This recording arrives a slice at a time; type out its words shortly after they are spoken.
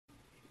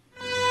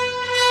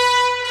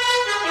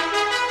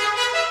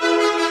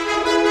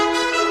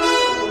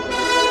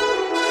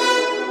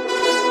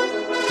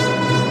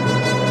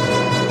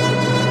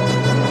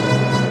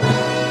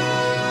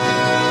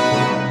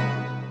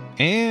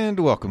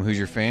to welcome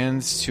Hoosier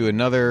fans to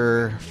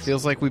another,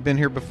 feels like we've been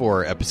here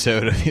before,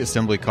 episode of the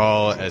Assembly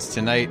Call, as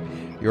tonight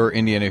your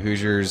Indiana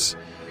Hoosiers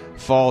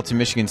fall to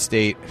Michigan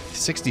State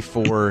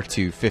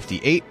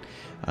 64-58.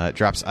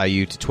 Drops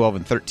IU to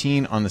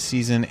 12-13 on the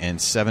season and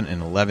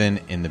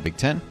 7-11 in the Big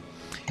Ten.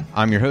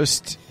 I'm your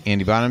host,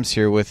 Andy Bottoms,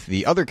 here with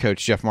the other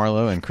coach, Jeff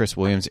Marlowe, and Chris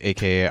Williams,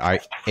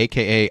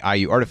 a.k.a.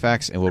 IU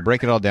Artifacts, and we'll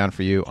break it all down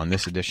for you on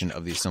this edition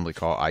of the Assembly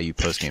Call IU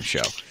Postgame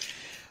Show.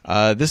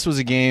 This was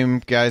a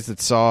game, guys, that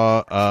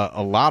saw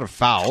a lot of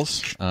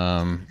fouls,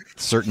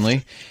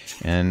 certainly,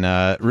 and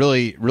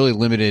really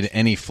limited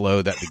any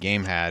flow that the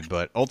game had.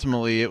 But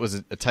ultimately, it was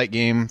a tight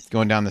game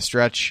going down the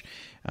stretch.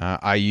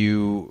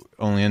 IU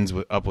only ends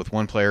up with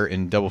one player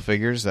in double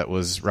figures. That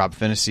was Rob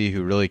Finnessy,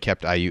 who really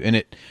kept IU in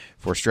it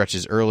for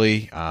stretches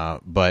early.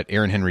 But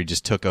Aaron Henry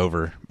just took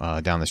over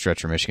down the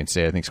stretch for Michigan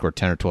State. I think scored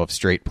 10 or 12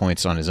 straight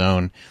points on his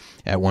own.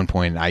 At one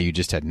point, IU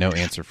just had no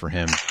answer for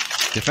him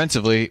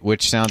defensively,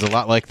 which sounds a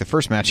lot like the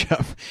first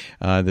matchup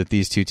that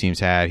these two teams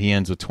had. He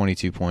ends with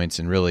 22 points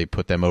and really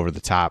put them over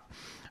the top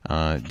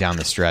down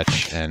the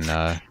stretch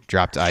and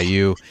dropped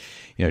IU.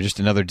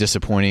 Just another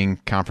disappointing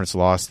conference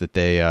loss that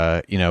they,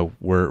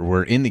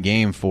 were in the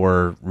game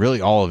for really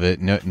all of it.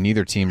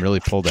 Neither team really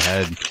pulled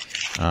ahead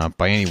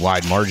by any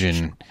wide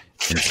margin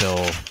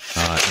until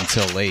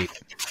late.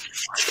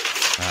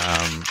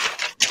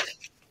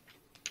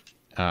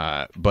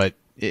 But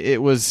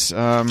it was,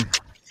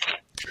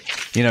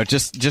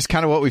 just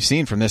kind of what we've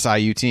seen from this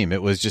IU team.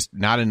 It was just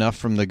not enough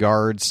from the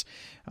guards.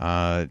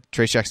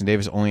 Trayce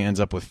Jackson-Davis only ends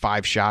up with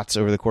 5 shots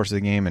over the course of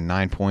the game and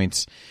 9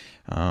 points.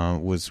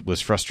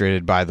 Was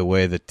frustrated by the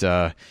way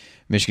that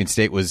Michigan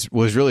State was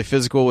really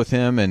physical with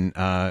him, and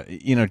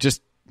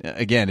just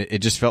again, it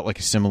just felt like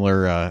a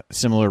similar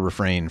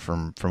refrain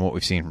from what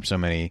we've seen from so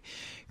many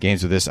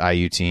games with this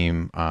IU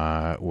team,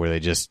 where they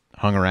just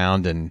hung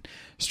around and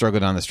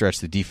struggled on the stretch.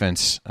 The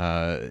defense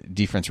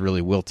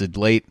really wilted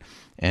late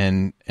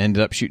and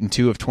ended up shooting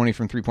 2 of 20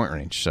 from 3-point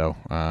range. So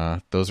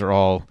those are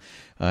all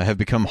have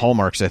become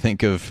hallmarks, I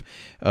think, of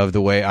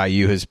the way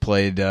IU has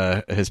played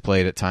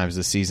at times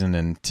this season,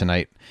 and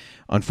tonight,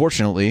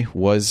 unfortunately,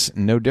 was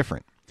no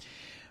different.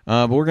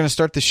 But we're going to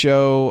start the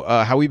show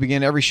how we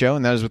begin every show,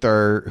 and that is with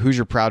our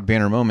Hoosier Proud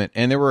banner moment.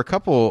 And there were a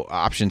couple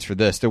options for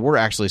this. There were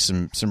actually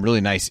some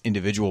really nice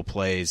individual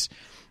plays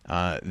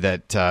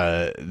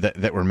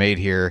that were made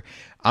here.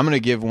 I'm going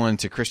to give one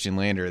to Christian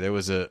Lander. There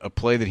was a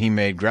play that he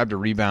made, grabbed a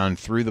rebound,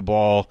 threw the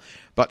ball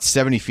about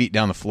 70 feet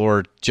down the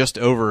floor, just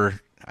over,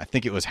 I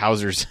think it was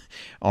Hauser's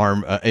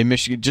arm,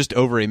 just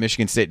over a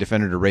Michigan State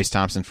defender to Race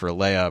Thompson for a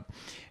layup.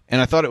 And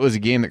I thought it was a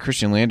game that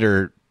Christian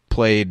Lander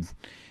played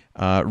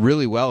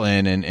really well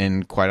in,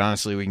 and quite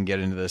honestly, we can get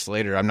into this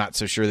later. I'm not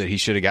so sure that he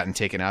should have gotten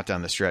taken out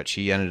down the stretch.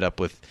 He ended up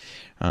with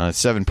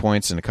 7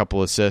 points and a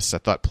couple assists. I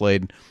thought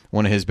played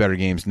one of his better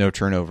games, no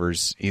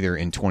turnovers either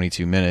in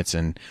 22 minutes,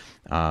 and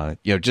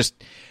just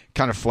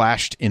kind of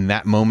flashed in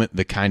that moment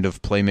the kind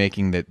of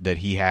playmaking that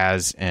he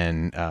has,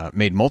 and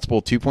made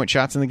multiple 2-point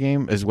shots in the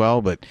game as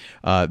well. But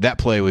that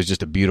play was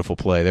just a beautiful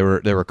play. There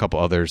were a couple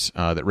others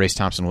that Race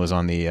Thompson was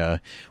on the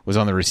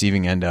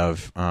receiving end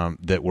of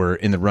that were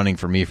in the running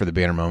for me for the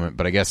banner moment.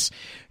 But I guess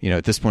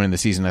at this point in the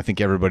season, I think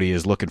everybody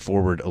is looking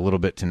forward a little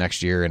bit to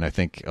next year, and I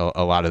think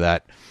a lot of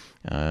that.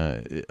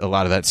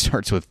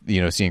 Starts with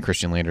seeing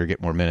Christian Lander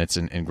get more minutes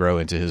and grow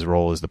into his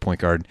role as the point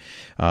guard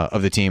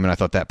of the team. And I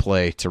thought that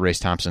play to Race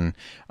Thompson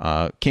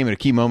came at a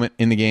key moment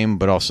in the game,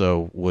 but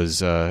also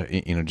was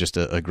just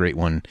a great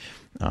one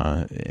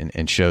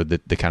and showed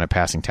the kind of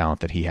passing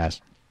talent that he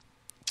has.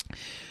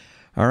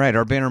 All right,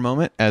 our banner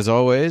moment, as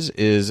always,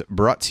 is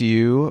brought to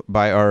you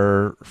by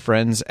our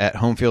friends at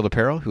Home Field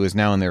Apparel, who is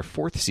now in their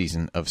 4th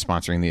season of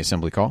sponsoring the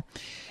Assembly Call.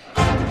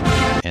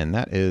 And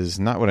that is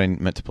not what I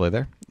meant to play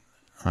there.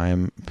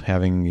 I'm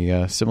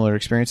having similar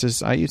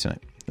experiences as IU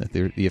tonight.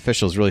 The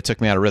officials really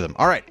took me out of rhythm.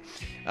 All right.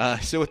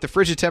 So with the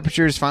frigid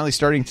temperatures finally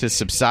starting to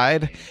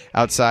subside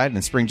outside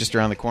and spring just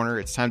around the corner,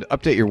 it's time to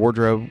update your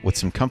wardrobe with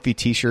some comfy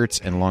t-shirts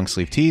and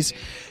long-sleeve tees.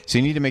 So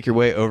you need to make your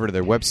way over to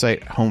their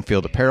website, Home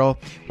Field Apparel,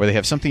 where they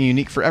have something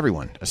unique for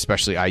everyone,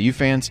 especially IU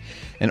fans.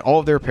 And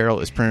all of their apparel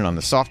is printed on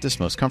the softest,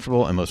 most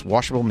comfortable, and most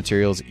washable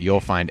materials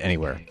you'll find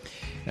anywhere.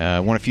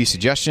 Want a few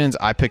suggestions?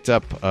 I picked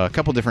up a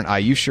couple different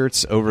IU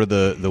shirts over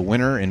the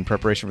winter in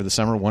preparation for the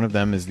summer. One of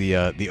them is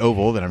the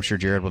oval that I'm sure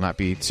Jared will not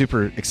be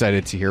super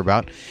excited to hear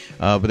about.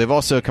 But they've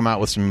also come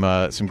out with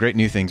some great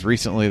new things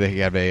recently. They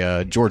have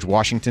a George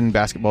Washington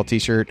basketball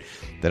T-shirt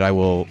that I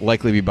will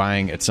likely be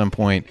buying at some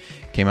point.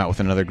 Came out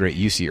with another great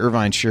UC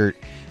Irvine shirt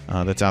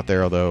that's out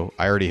there, although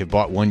I already have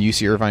bought one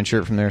UC Irvine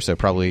shirt from there, so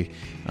probably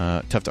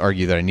tough to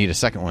argue that I need a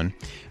second one.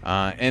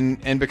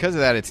 And because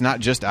of that, it's not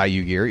just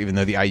IU gear, even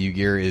though the IU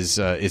gear is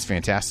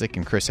fantastic,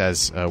 and Chris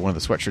has one of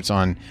the sweatshirts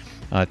on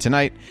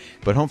tonight.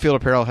 But Home Field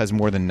Apparel has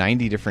more than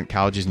 90 different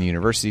colleges and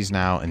universities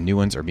now, and new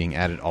ones are being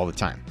added all the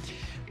time.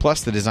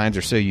 Plus, the designs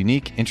are so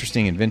unique,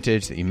 interesting, and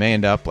vintage that you may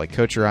end up like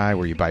Coach or I,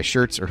 where you buy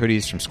shirts or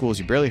hoodies from schools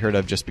you barely heard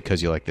of just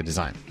because you like the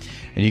design.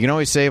 And you can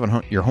always save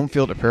on your home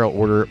field apparel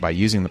order by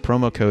using the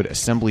promo code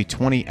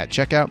Assembly20 at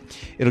checkout.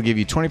 It'll give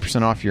you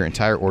 20% off your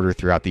entire order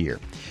throughout the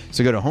year.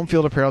 So go to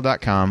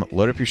homefieldapparel.com,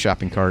 load up your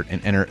shopping cart,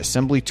 and enter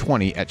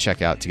Assembly20 at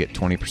checkout to get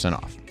 20%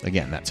 off.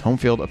 Again, that's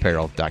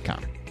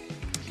homefieldapparel.com.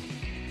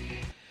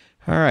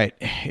 All right,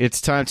 it's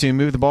time to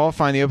move the ball,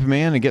 find the open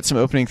man, and get some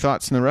opening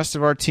thoughts from the rest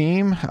of our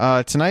team.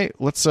 Tonight,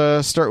 let's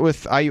start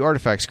with IU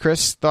Artifacts.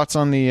 Chris, thoughts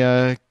on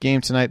the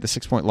game tonight, the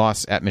 6-point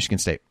loss at Michigan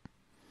State?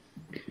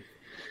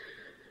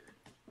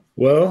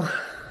 Well,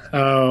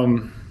 where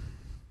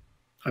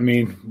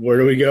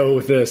do we go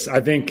with this?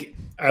 I think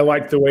I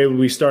liked the way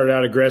we started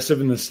out aggressive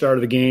in the start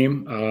of the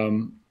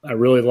game. I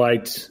really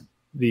liked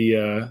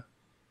the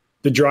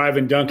drive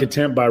and dunk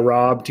attempt by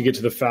Rob to get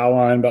to the foul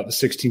line about the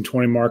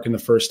 16-20 mark in the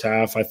first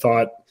half. I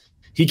thought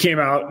he came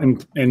out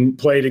and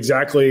played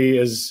exactly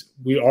as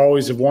we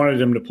always have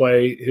wanted him to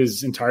play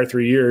his entire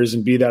 3 years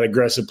and be that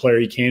aggressive player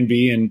he can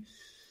be. And,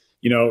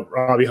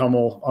 Robbie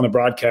Hummel on the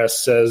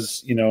broadcast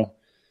says,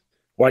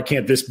 why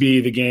can't this be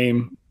the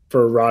game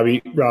for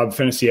Rob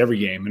Finney every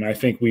game? And I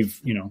think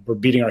we're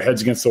beating our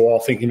heads against the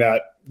wall thinking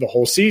that the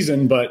whole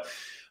season. But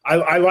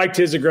I liked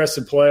his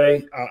aggressive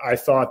play. I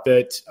thought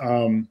that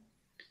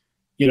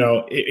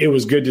it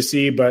was good to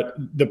see, but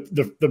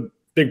the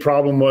big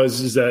problem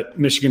is that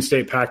Michigan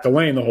State packed the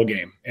lane the whole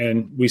game,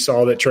 and we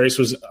saw that Trace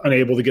was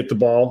unable to get the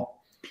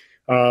ball.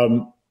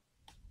 One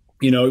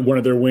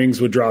of their wings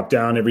would drop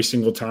down every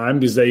single time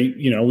because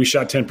we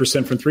shot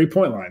 10% from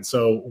 3-point line.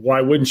 So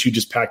why wouldn't you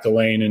just pack the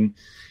lane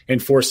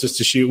and force us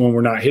to shoot when we're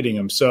not hitting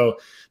them? So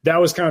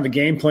that was kind of the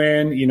game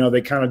plan.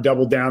 They kind of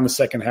doubled down the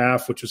second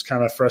half, which was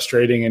kind of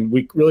frustrating, and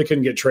we really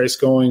couldn't get Trace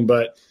going,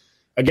 but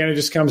again, it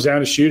just comes down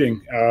to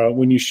shooting.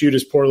 When you shoot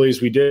as poorly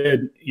as we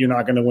did, you're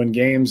not going to win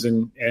games.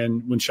 And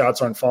when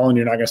shots aren't falling,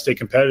 you're not going to stay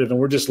competitive. And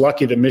we're just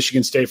lucky that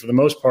Michigan State, for the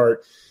most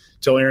part,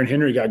 till Aaron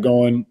Henry got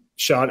going,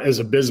 shot as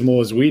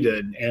abysmal as we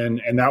did.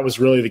 And that was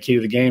really the key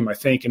to the game, I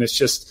think. And it's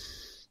just,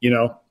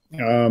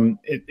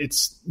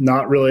 it's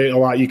not really a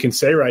lot you can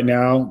say right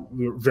now.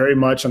 We're very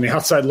much on the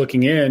outside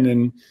looking in.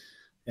 And,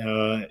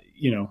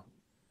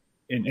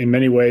 in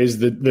many ways,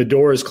 the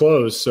door is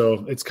closed.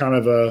 So it's kind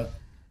of a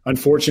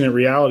unfortunate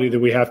reality that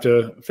we have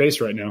to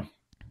face right now.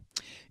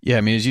 Yeah,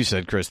 as you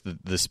said, Chris,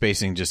 the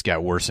spacing just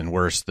got worse and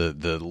worse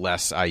the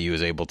less IU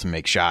is able to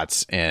make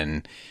shots.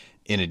 And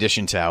in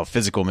addition to how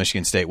physical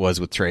Michigan State was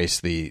with Trace,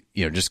 the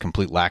just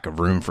complete lack of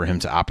room for him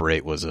to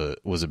operate was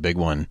a big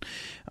one.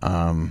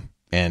 And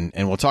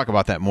we'll talk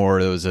about that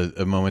more. There was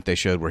a moment they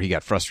showed where he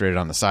got frustrated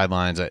on the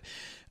sidelines. I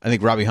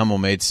think Robbie Hummel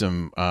made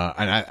some,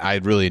 and I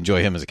really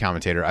enjoy him as a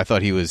commentator. I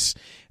thought he was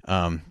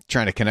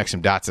trying to connect some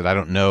dots that I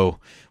don't know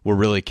were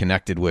really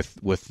connected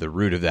with the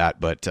root of that,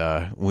 but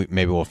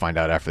maybe we'll find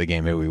out after the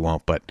game. Maybe we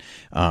won't. But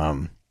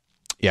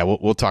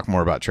we'll talk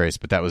more about Trace.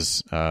 But that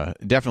was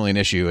definitely an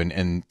issue.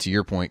 And to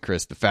your point,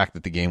 Chris, the fact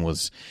that the game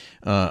was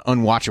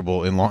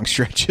unwatchable in long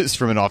stretches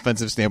from an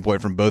offensive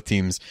standpoint from both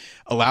teams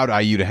allowed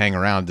IU to hang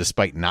around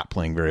despite not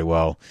playing very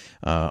well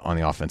on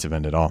the offensive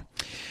end at all.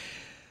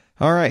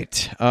 All right.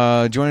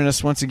 Joining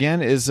us once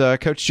again is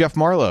Coach Jeff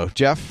Marlowe.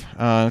 Jeff,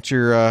 what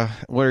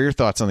are your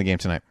thoughts on the game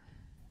tonight?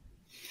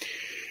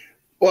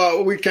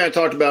 Well, we kind of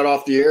talked about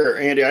off the air,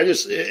 Andy.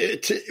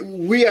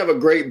 We have a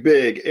great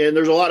big, and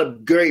there's a lot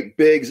of great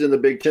bigs in the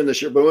Big Ten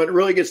this year. But when it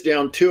really gets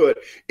down to it,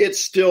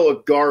 it's still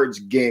a guards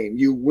game.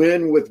 You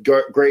win with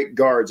great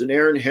guards, and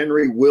Aaron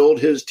Henry willed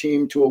his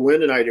team to a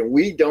win tonight, and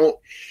we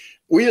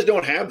just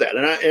don't have that.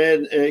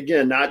 And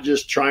again, not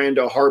just trying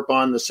to harp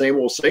on the same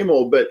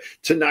old, but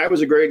tonight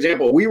was a great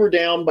example. We were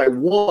down by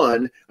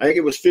one. I think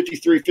it was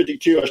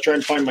 53-52. I was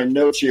trying to find my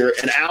notes here.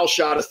 And Al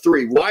shot a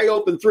three, wide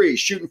open three,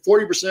 shooting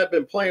 40%,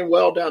 been playing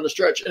well down the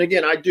stretch. And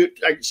again, I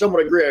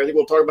somewhat agree. I think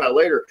we'll talk about it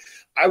later.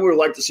 I would have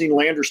liked to seen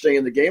Lander stay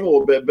in the game a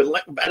little bit,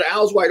 but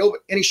Al's wide open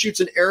and he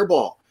shoots an air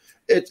ball.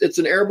 It's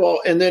an air ball,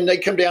 and then they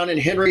come down and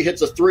Henry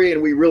hits a three,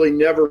 and we really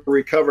never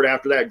recovered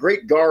after that.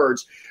 Great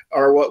guards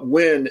are what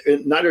win,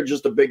 not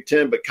just the Big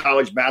Ten, but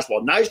college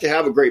basketball. Nice to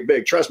have a great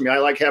big. Trust me, I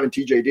like having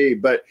TJD,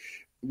 but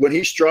when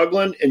he's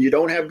struggling and you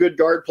don't have good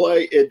guard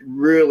play, it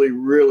really,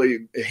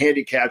 really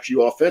handicaps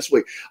you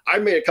offensively. I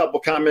made a couple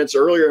comments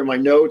earlier in my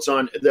notes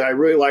on that I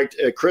really liked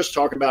Chris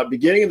talking about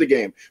beginning of the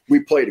game. We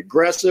played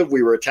aggressive.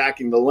 We were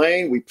attacking the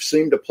lane. We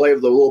seemed to play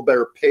with a little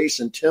better pace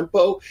and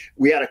tempo.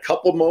 We had a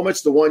couple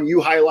moments, the one you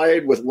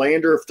highlighted with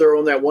Lander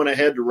throwing that one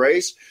ahead to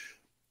race.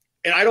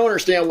 And I don't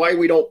understand why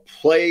we don't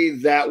play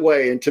that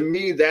way. And to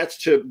me, that's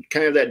to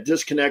kind of that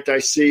disconnect I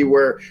see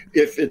where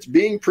if it's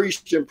being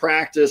preached in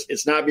practice,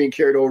 it's not being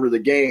carried over to the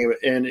game.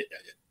 And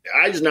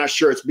I'm just not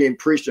sure it's being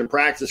preached in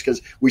practice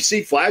because we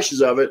see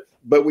flashes of it,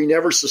 but we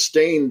never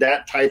sustain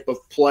that type of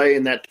play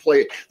and that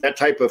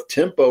type of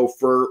tempo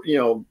for,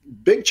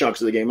 big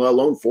chunks of the game, let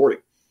alone 40.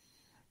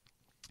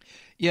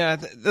 Yeah,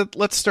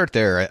 let's start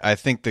there. I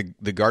think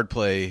the guard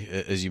play,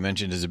 as you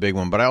mentioned, is a big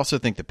one, but I also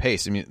think the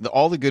pace. I mean,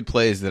 all the good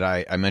plays that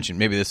I mentioned,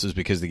 maybe this was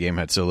because the game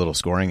had so little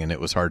scoring and it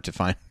was hard to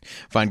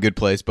find good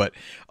plays, but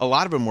a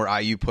lot of them were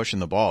IU pushing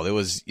the ball. It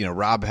was,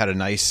 Rob had a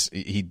nice,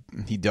 he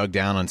dug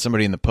down on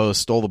somebody in the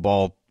post, stole the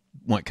ball,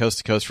 went coast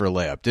to coast for a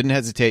layup, didn't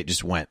hesitate,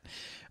 just went.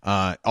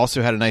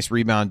 Also had a nice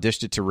rebound,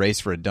 dished it to Race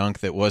for a dunk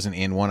that wasn't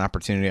in one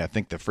opportunity. I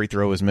think the free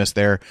throw was missed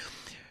there.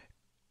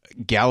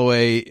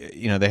 Galloway,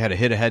 they had a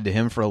hit ahead to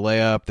him for a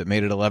layup that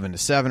made it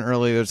 11-7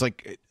 early. There's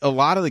like a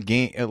lot of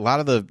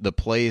the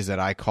plays that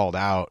I called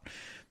out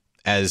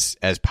as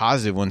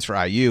positive ones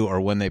for IU are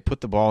when they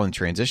put the ball in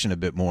transition a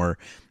bit more.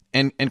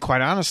 And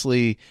quite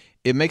honestly,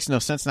 it makes no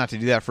sense not to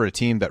do that for a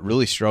team that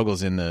really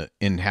struggles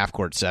in half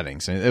court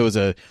settings. And it was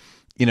a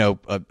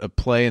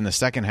play in the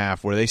second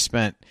half where they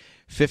spent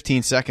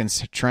 15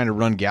 seconds trying to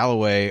run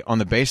Galloway on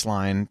the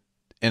baseline.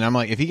 And I'm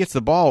like, if he gets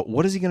the ball,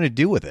 what is he going to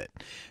do with it?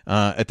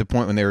 At the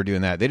point when they were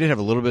doing that, they did have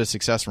a little bit of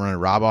success running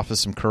Rob off of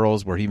some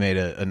curls where he made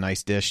a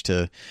nice dish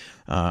to,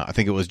 I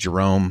think it was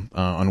Jerome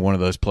on one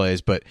of those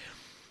plays. But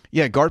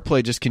yeah, guard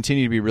play just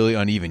continued to be really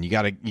uneven. You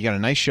got a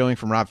nice showing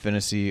from Rob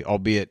Finney,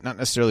 albeit not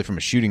necessarily from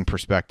a shooting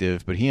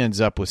perspective, but he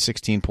ends up with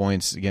 16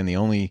 points. Again, the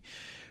only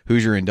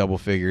Hoosier in double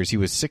figures. He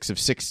was 6 of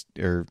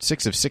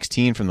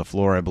 16 from the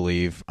floor, I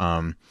believe.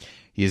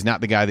 He is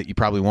not the guy that you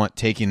probably want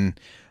taking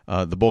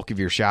the bulk of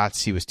your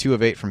shots. He was 2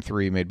 of 8 from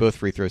 3, made both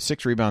free throws,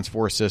 6 rebounds,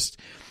 4 assists,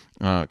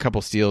 a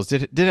couple steals.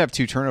 Did have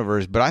 2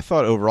 turnovers, but I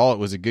thought overall it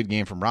was a good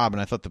game from Rob, and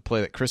I thought the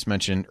play that Chris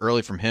mentioned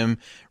early from him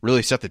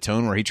really set the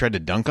tone where he tried to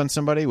dunk on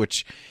somebody,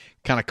 which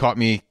kind of caught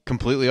me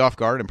completely off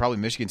guard, and probably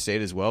Michigan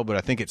State as well, but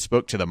I think it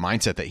spoke to the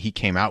mindset that he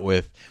came out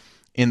with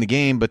in the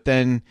game. But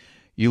then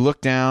you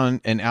look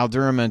down, and Al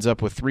Durham ends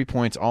up with 3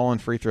 points, all on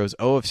free throws,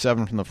 0 of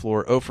 7 from the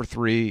floor, 0 for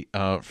 3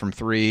 from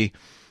 3,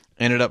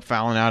 ended up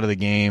fouling out of the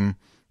game.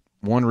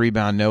 1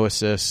 rebound, no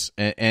assists,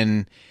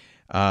 and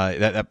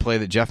that play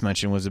that Jeff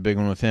mentioned was a big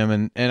one with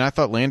him. And I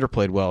thought Lander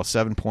played well,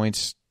 7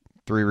 points,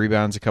 3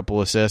 rebounds, a couple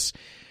assists,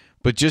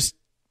 but just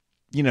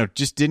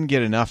didn't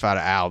get enough out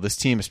of Al. This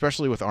team,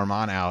 especially with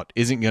Armand out,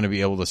 isn't going to be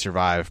able to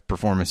survive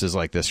performances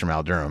like this from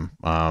Al Durham.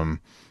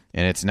 And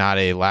it's not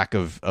a lack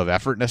of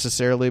effort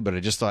necessarily, but I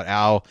just thought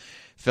Al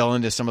fell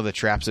into some of the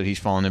traps that he's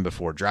fallen in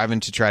before,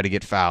 driving to try to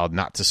get fouled,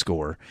 not to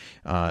score.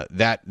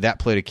 That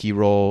played a key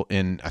role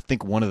in, I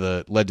think,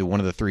 led to one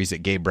of the threes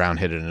that Gabe Brown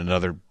hit in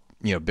another,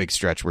 big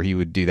stretch where he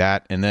would do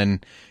that. And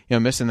then,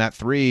 missing that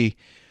 3,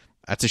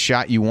 that's a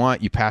shot you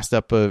want. You passed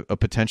up a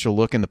potential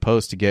look in the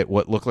post to get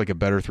what looked like a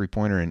better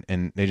 3-pointer,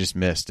 and they just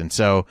missed. And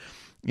so,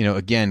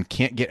 again,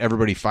 can't get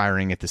everybody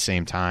firing at the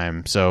same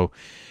time. So,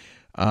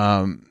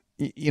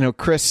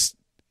 Chris,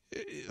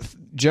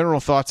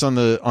 general thoughts on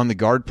the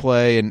guard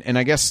play, and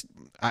I guess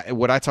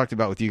what I talked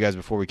about with you guys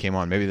before we came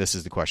on, maybe this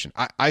is the question.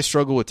 I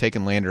struggle with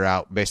taking Lander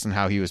out based on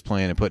how he was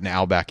playing and putting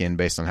Al back in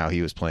based on how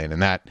he was playing,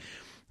 and that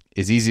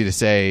is easy to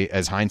say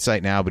as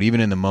hindsight now, but even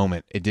in the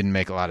moment, it didn't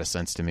make a lot of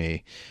sense to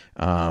me.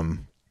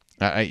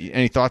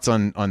 Any thoughts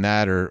on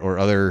that or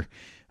other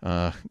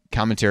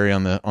commentary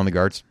on the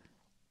guards?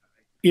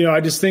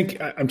 I just think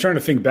I'm trying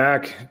to think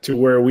back to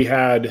where we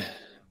had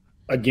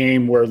a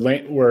game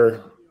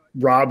where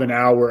Rob and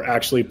Al were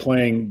actually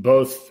playing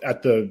both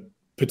at the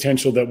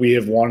potential that we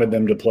have wanted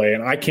them to play.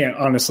 And I can't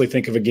honestly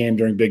think of a game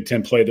during Big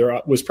Ten play.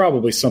 There was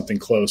probably something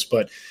close,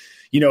 but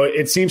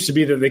it seems to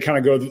be that they kind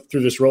of go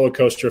through this roller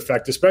coaster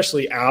effect,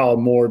 especially Al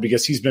more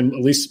because he's been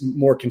at least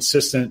more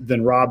consistent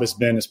than Rob has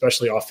been,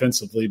 especially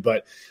offensively.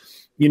 But,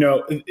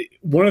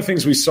 one of the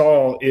things we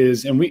saw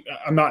is, and we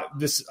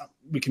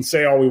can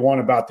say all we want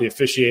about the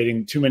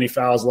officiating, too many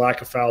fouls,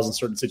 lack of fouls in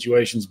certain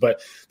situations.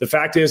 But the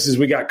fact is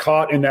we got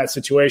caught in that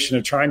situation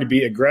of trying to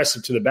be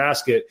aggressive to the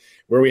basket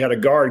where we had a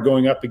guard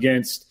going up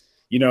against,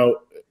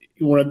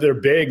 one of their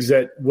bigs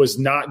that was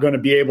not going to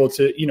be able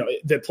to,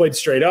 that played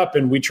straight up.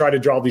 And we try to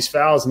draw these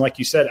fouls. And like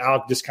you said,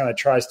 Al just kind of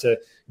tries to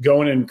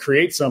go in and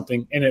create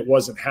something, and it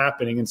wasn't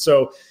happening. And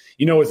so,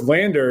 with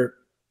Lander,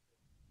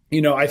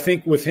 I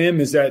think with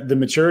him is that the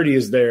maturity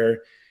is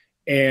there.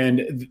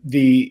 And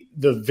the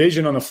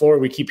vision on the floor,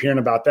 we keep hearing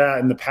about that,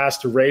 and the pass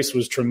to Race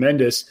was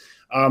tremendous.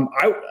 I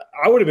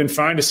would have been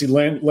fine to see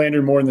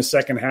Lander more in the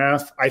second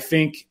half. I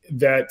think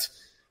that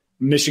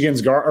Michigan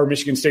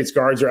State's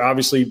guards are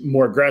obviously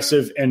more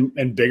aggressive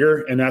and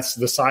bigger, and that's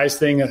the size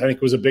thing I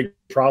think was a big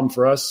problem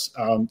for us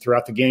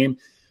throughout the game.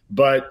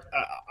 But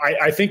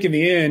I think in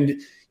the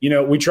end,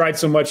 we tried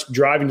so much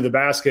driving to the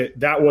basket,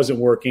 that wasn't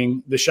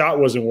working. The shot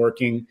wasn't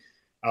working.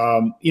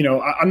 I'm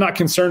not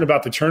concerned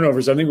about the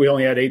turnovers. I think we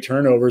only had 8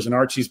 turnovers, and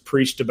Archie's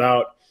preached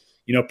about,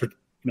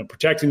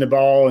 protecting the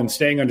ball and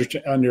staying under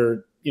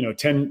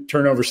 10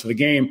 turnovers to the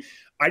game.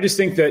 I just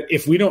think that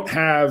if we don't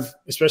have,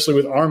 especially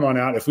with Armand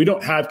out, if we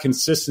don't have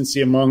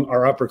consistency among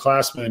our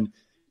upperclassmen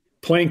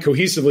playing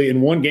cohesively in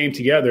one game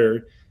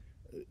together,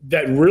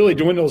 that really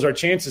dwindles our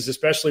chances,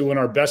 especially when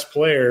our best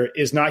player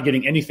is not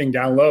getting anything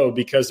down low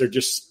because they're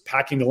just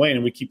packing the lane.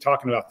 And we keep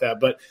talking about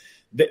that. But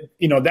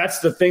that's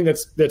the thing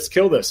that's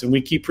killed us. And we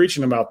keep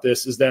preaching about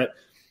this, is that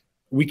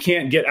we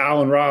can't get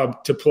Al and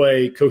Rob to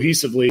play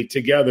cohesively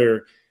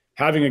together,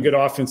 having a good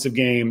offensive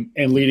game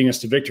and leading us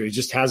to victory. It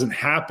just hasn't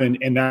happened,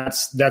 and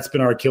that's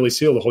been our Achilles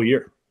heel the whole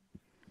year.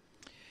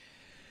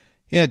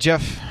 Yeah,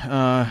 Jeff,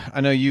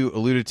 I know you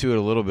alluded to it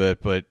a little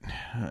bit, but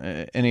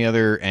any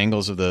other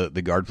angles of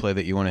the guard play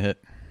that you want to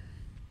hit?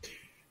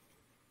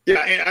 Yeah,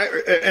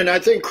 and I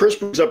think Chris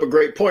brings up a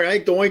great point. I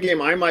think the only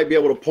game I might be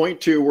able to point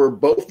to where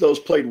both those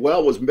played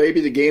well was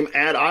maybe the game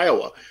at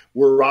Iowa,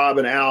 where Rob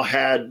and Al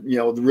had,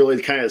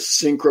 really kind of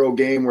synchro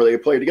game where they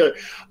played together.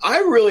 I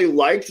really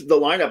liked the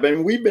lineup,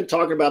 and we've been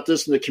talking about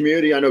this in the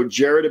community. I know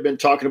Jared had been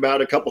talking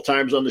about it a couple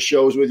times on the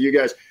shows with you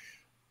guys.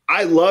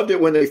 I loved it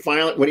when he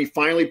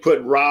finally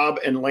put Rob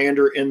and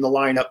Lander in the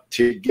lineup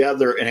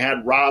together and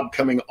had Rob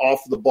coming off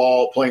the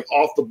ball, playing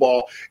off the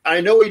ball. I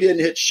know he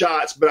didn't hit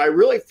shots, but I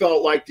really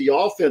felt like the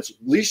offense at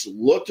least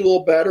looked a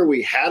little better.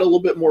 We had a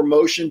little bit more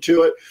motion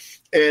to it.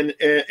 And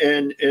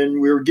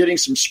we were getting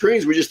some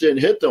screens. We just didn't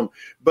hit them.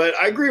 But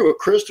I agree with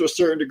Chris to a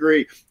certain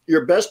degree.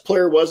 Your best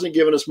player wasn't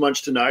giving us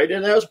much tonight,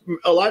 and that was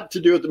a lot to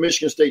do with the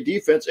Michigan State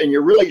defense. And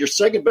you're really your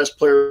second best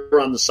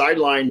player on the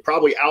sideline,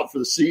 probably out for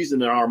the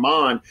season in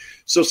Armand.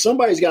 So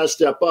somebody's got to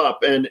step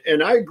up. And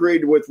I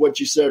agreed with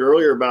what you said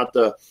earlier about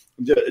the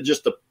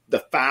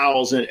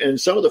fouls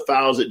and some of the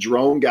fouls that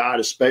Jerome got,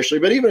 especially,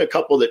 but even a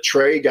couple that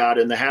Trey got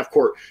in the half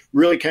court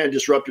really kind of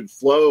disrupted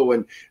flow.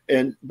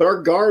 But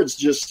our guards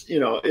just,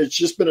 it's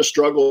just been a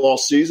struggle all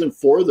season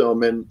for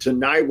them. And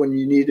tonight, when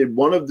you needed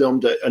one of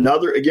them to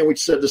another, again, we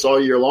said this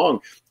all year long,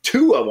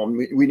 two of them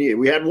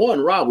we had one,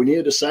 Rob, we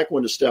needed a second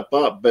one to step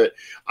up. But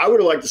I would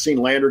have liked to seen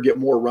Lander get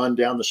more run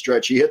down the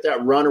stretch. He hit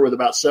that runner with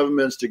about 7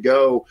 minutes to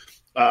go,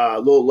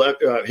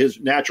 his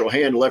natural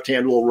hand,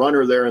 left-hand little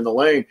runner there in the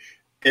lane.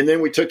 And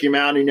then we took him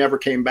out and he never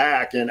came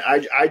back. And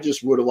I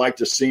just would have liked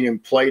to see him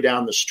play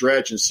down the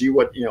stretch and see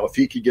what, if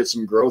he could get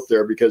some growth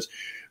there, because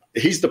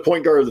he's the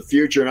point guard of the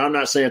future. And I'm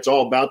not saying it's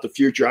all about the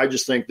future. I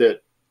just think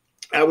that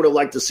I would have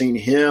liked to seen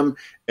him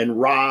and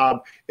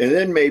Rob and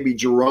then maybe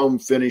Jerome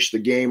finish the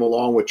game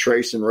along with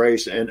Trace and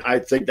Race. And I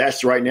think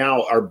that's right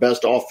now our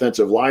best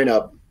offensive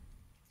lineup.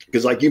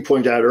 Because like you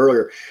pointed out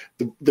earlier,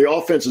 the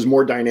offense is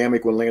more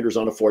dynamic when Lander's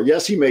on the floor.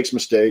 Yes, he makes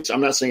mistakes.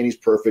 I'm not saying he's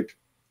perfect,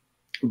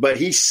 but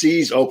he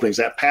sees openings.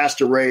 That pass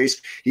to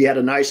Race, he had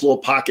a nice little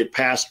pocket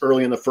pass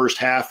early in the first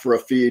half for a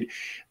feed.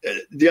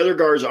 The other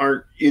guards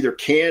either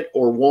can't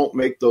or won't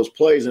make those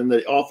plays, and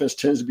the offense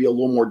tends to be a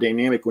little more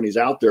dynamic when he's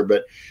out there.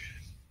 But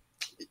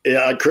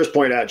Chris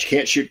pointed out, you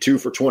can't shoot 2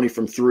 for 20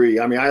 from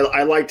three. I mean,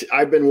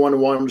 I've been one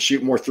to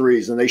shoot more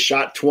threes, and they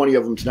shot 20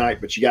 of them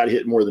tonight, but you got to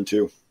hit more than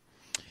 2.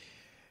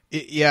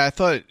 Yeah, I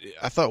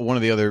thought one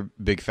of the other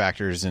big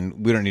factors,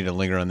 and we don't need to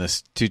linger on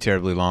this too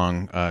terribly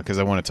long because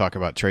I want to talk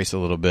about Trace a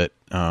little bit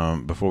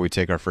before we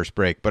take our first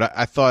break. But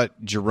I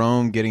thought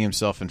Jerome getting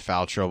himself in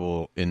foul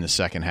trouble in the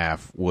second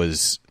half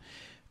was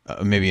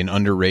maybe an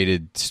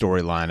underrated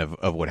storyline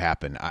of what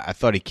happened. I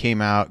thought he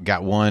came out,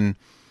 got one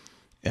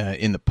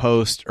in the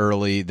post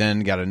early,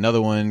 then got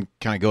another one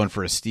kind of going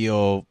for a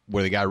steal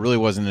where the guy really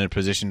wasn't in a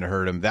position to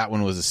hurt him. That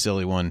one was a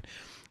silly one.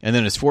 And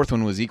then his fourth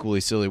one was equally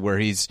silly where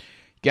he's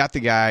got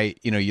the guy,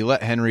 you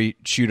let Henry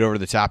shoot over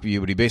the top of you,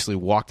 but he basically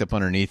walked up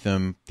underneath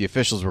him. The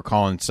officials were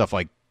calling stuff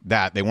like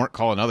that. They weren't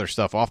calling other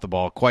stuff off the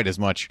ball quite as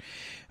much,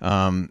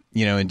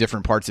 in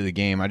different parts of the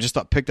game. I just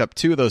thought picked up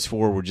 2 of those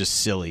 4 were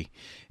just silly.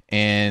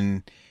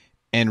 And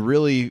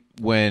really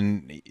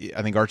when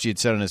I think Archie had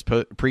said on his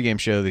pregame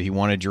show that he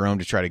wanted Jerome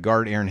to try to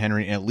guard Aaron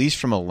Henry, and at least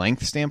from a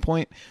length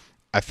standpoint,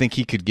 I think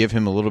he could give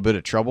him a little bit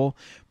of trouble.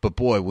 But,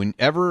 boy,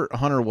 whenever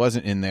Hunter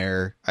wasn't in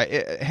there,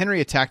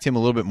 Henry attacked him a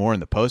little bit more in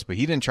the post, but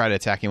he didn't try to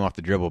attack him off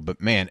the dribble.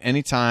 But, man,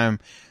 anytime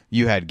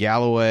you had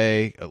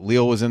Galloway,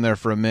 Leal was in there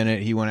for a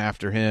minute, he went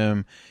after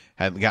him,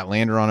 got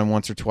Lander on him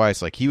once or twice.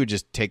 Like, he would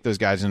just take those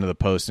guys into the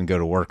post and go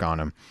to work on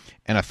him.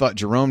 And I thought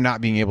Jerome not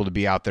being able to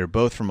be out there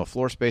both from a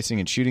floor spacing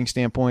and shooting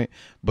standpoint,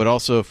 but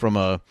also from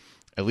at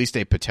least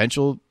a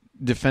potential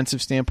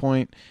defensive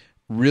standpoint,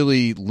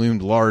 really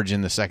loomed large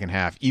in the second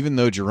half, even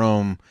though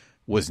Jerome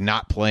was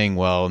not playing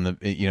well, and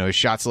his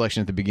shot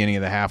selection at the beginning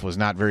of the half was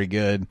not very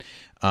good.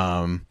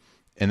 And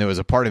there was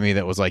a part of me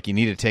that was like, you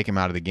need to take him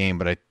out of the game,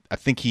 but I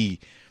think he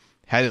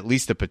had at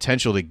least the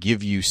potential to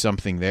give you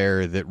something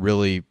there that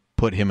really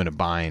put him in a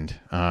bind.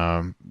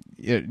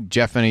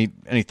 Jeff, any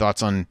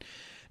thoughts on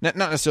not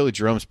necessarily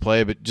Jerome's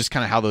play, but just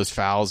kind of how those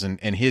fouls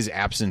and his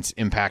absence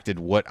impacted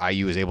what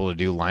IU was able to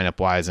do lineup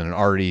wise in an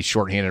already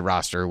shorthanded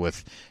roster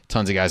with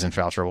tons of guys in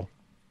foul trouble?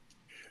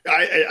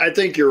 I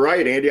think you're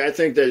right, Andy. I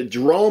think that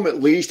Jerome,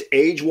 at least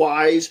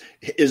age-wise,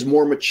 is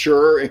more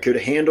mature and could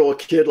handle a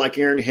kid like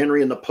Aaron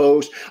Henry in the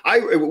post.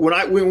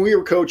 When we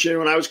were coaching,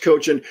 when I was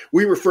coaching,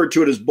 we referred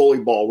to it as bully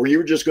ball, where you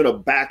were just going to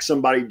back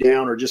somebody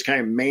down or just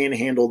kind of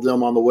manhandle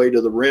them on the way to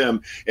the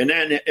rim. And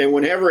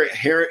whenever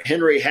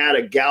Henry had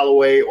a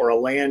Galloway or a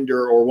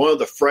Lander or one of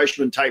the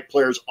freshman-type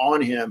players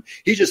on him,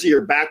 he just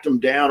either backed them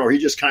down or he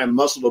just kind of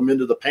muscled them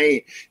into the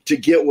paint to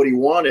get what he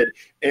wanted.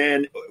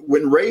 And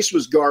when Race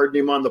was guarding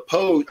him on the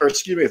post, or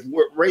excuse me, if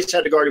Race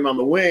had to guard him on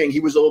the wing, he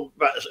was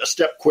a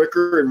step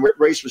quicker, and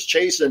Race was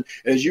chasing.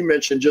 And as you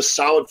mentioned, just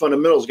solid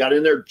fundamentals. Got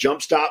in there,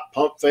 jump stop,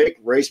 pump fake,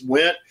 Race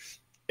went,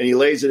 and he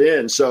lays it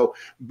in. So,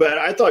 but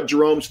I thought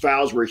Jerome's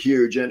fouls were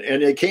huge, and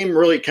it came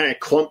really kind of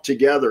clumped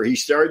together. He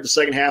started the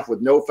second half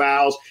with no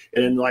fouls,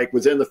 and like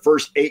within the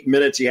first 8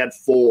 minutes, he had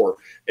 4.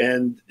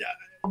 And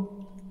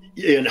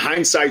in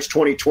hindsight's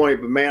 2020,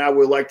 but man, I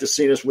would like to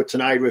see us with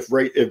tonight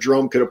if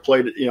Jerome could have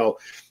played,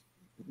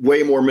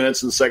 way more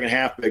minutes in the second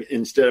half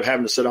instead of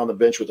having to sit on the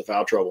bench with the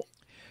foul trouble.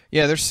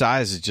 Yeah, their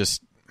size is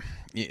just.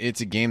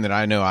 It's a game that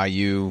I know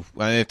IU.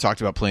 They've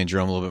talked about playing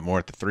Jerome a little bit more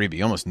at the 3, but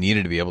you almost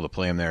needed to be able to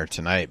play him there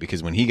tonight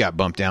because when he got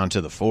bumped down to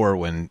the 4,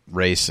 when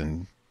Race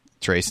and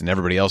Trace and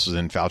everybody else was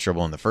in foul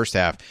trouble in the first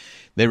half,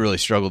 they really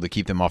struggled to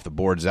keep them off the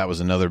boards. That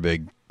was another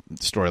big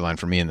storyline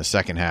for me in the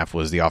second half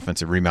was the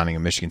offensive rebounding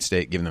of Michigan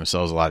State, giving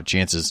themselves a lot of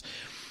chances.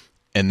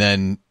 And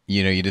then,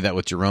 you did that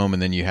with Jerome,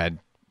 and then you had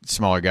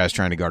smaller guys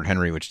trying to guard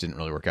Henry, which didn't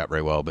really work out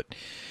very well. But,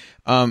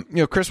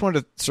 Chris wanted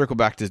to circle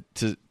back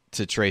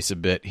to Trace a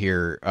bit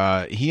here.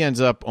 He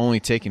ends up only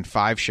taking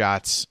 5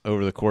 shots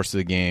over the course of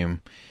the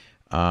game,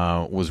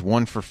 was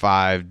 1 for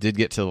 5, did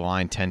get to the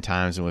line 10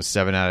 times and was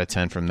 7 out of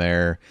 10 from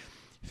there.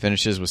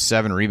 Finishes with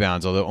 7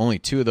 rebounds, although only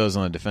 2 of those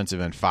on the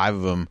defensive end, 5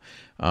 of them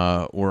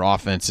were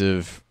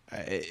offensive.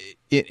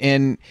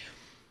 And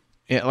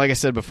like I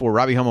said before,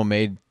 Robbie Hummel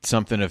made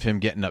something of him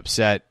getting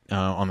upset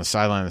on the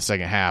sideline in the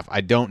second half.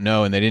 I don't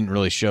know, and they didn't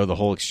really show the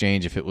whole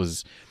exchange if it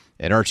was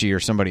at Archie or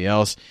somebody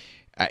else.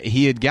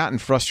 He had gotten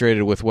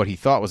frustrated with what he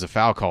thought was a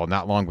foul call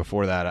not long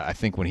before that. I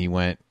think when he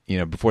went,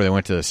 before they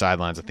went to the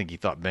sidelines, I think he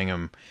thought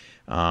Bingham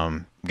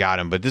got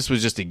him. But this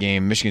was just a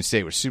game. Michigan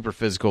State was super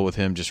physical with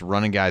him, just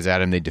running guys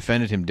at him. They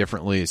defended him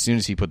differently. As soon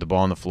as he put the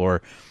ball on the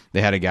floor,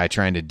 they had a guy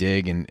trying to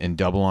dig and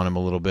double on him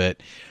a little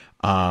bit.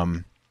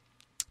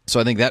 So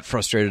I think that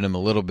frustrated him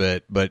a little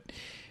bit. But,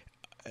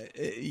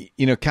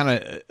 kind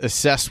of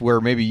assess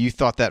where maybe you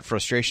thought that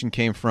frustration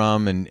came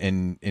from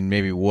and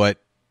maybe what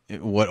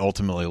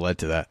ultimately led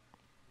to that.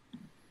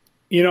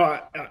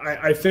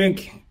 I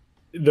think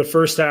the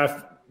first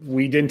half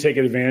we didn't take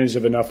advantage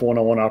of enough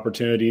one-on-one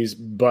opportunities,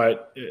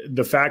 but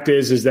the fact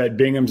is that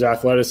Bingham's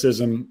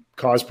athleticism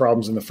caused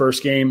problems in the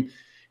first game,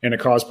 and it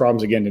caused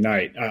problems again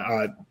tonight.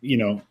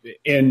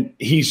 And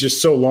he's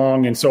just so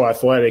long and so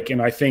athletic,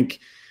 and I think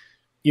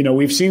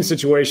we've seen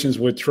situations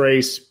with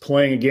Trace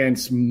playing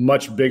against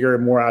much bigger,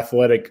 more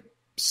athletic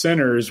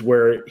centers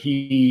where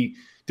he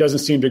doesn't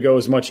seem to go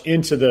as much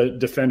into the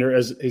defender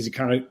as he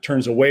kind of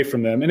turns away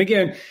from them. And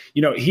again,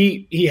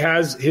 he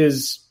has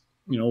his,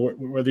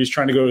 whether he's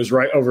trying to go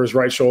over his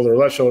right shoulder or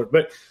left shoulder.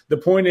 But the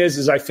point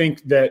is I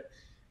think that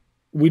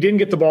we didn't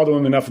get the ball to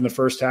him enough in the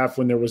first half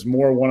when there was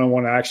more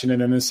one-on-one action. And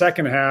then in the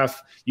second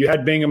half, you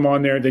had Bingham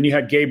on there. Then you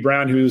had Gabe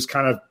Brown, who was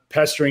kind of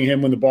pestering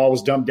him when the ball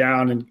was dumped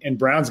down. And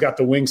Brown's got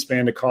the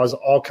wingspan to cause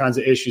all kinds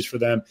of issues for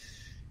them.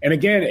 And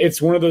again,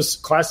 it's one of those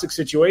classic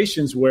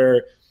situations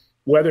where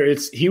whether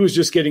he was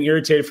just getting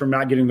irritated from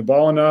not getting the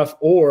ball enough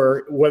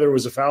or whether it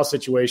was a foul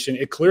situation,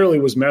 it clearly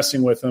was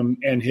messing with him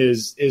and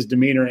his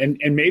demeanor. And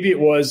maybe it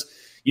was,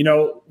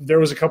 there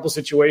was a couple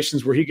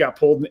situations where he got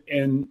pulled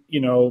in,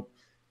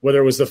 whether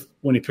it was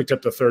when he picked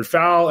up the third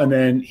foul and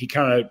then he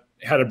kind of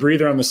had a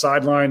breather on the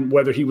sideline,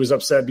 whether he was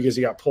upset because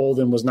he got pulled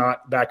and was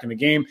not back in the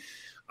game.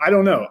 I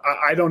don't know.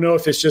 I don't know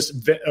if it's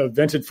just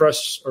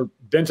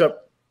bent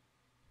up,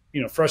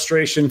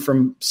 frustration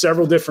from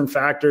several different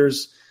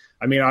factors.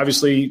 I mean,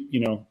 obviously,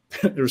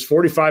 there's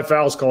 45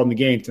 fouls called in the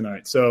game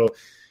tonight. So,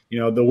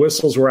 the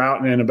whistles were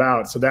out and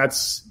about. So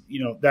that's,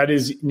 that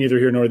is neither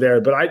here nor there.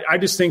 But I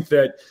just think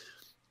that,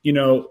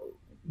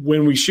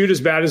 when we shoot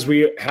as bad as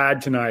we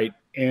had tonight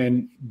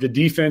and the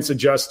defense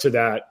adjusts to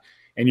that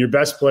and your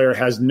best player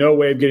has no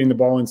way of getting the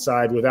ball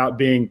inside without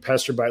being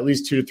pestered by at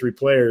least 2 to 3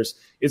 players,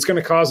 it's going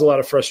to cause a lot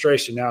of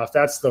frustration. Now, if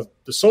that's the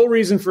sole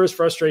reason for his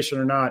frustration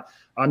or not,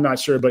 I'm not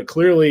sure, but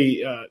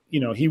clearly,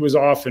 he was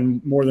off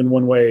in more than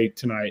one way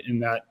tonight,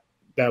 and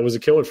that was a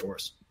killer for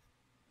us.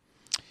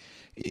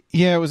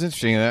 Yeah, it was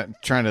interesting.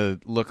 Trying to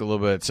look a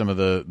little bit at some of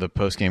the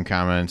post-game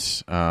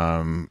comments.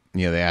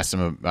 They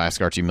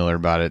asked Archie Miller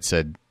about it,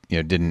 said,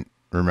 didn't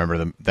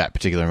remember that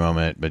particular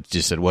moment, but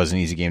just said it was an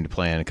easy game to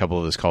play, and a couple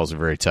of his calls were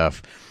very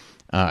tough.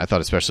 I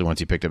thought especially once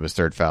he picked up his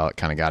third foul, it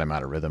kind of got him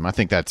out of rhythm. I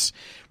think that's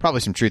probably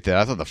some truth there.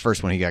 I thought the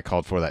first one he got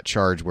called for, that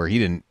charge where he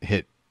didn't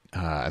hit,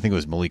 I think it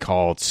was Malik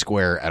Hall,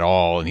 square at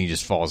all, and he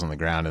just falls on the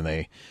ground, and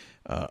they,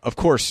 of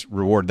course,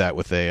 reward that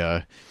with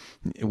the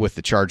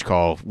charge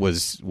call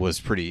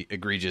was pretty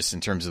egregious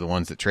in terms of the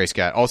ones that Trace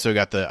got. Also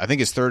got I think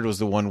his third was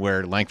the one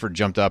where Langford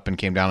jumped up and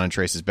came down on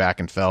Trace's back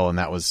and fell, and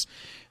that was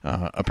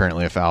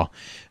apparently a foul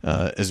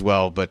as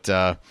well. But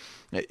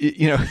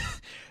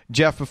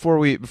Jeff, before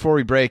we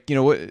break,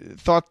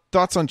 what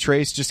thoughts on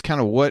Trace? Just kind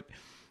of what,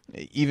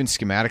 even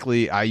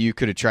schematically, IU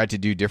could have tried to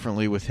do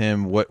differently with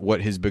him.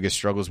 What his biggest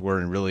struggles were,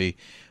 and really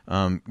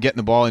getting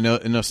the ball. I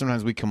know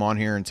sometimes we come on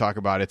here and talk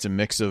about it's a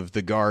mix of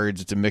the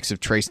guards. It's a mix of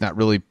Trace not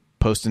really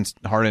posting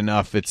hard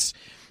enough. It's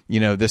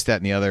this, that,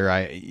 and the other.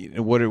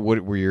 What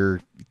were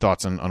your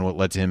thoughts on what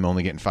led to him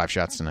only getting 5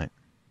 shots tonight?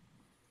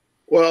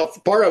 Well,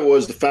 part of it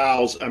was the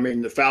fouls. I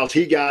mean, the fouls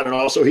he got, and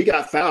also he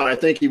got fouled. I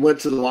think he went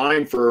to the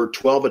line for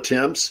 12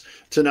 attempts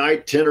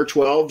tonight, 10 or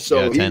 12.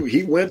 So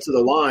he went to the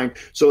line.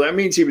 So that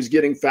means he was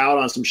getting fouled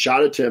on some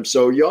shot attempts.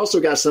 So you also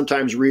got to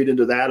sometimes read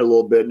into that a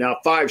little bit. Now,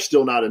 5's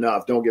still not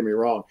enough. Don't get me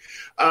wrong.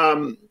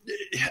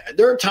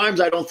 There are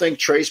times I don't think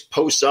Trace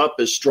posts up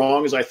as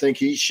strong as I think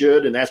he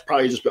should, and that's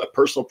probably just a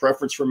personal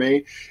preference for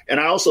me. And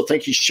I also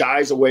think he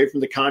shies away from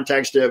the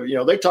context of,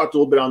 they talked a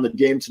little bit on the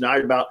game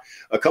tonight about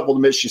a couple of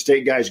the Michigan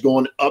State guys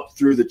going up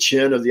through the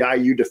chin of the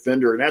IU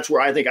defender, and that's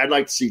where I think I'd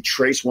like to see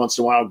Trace once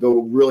in a while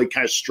go really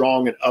kind of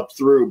strong and up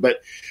through. But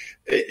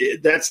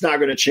that's not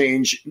going to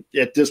change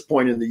at this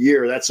point in the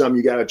year. That's something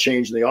you got to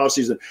change in the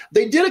offseason.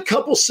 They did a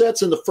couple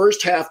sets in the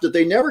first half that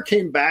they never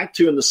came back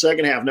to in the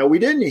second half. Now, we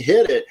didn't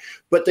hit it,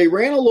 but they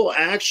ran a little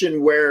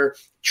action where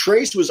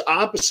Trace was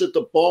opposite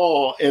the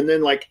ball, and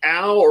then like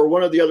Al or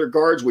one of the other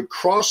guards would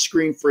cross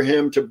screen for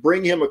him to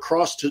bring him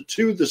across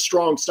to the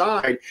strong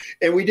side,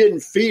 and we didn't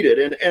feed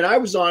it. And I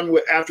was on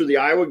after the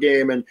Iowa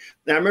game, and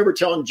I remember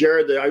telling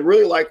Jared that I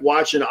really like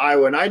watching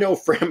Iowa, and I know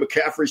Fran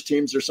McCaffrey's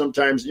teams are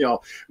sometimes,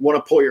 want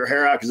to pull your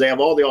hair out because they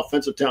have all the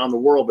offensive talent in the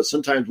world, but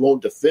sometimes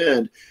won't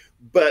defend.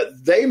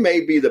 But they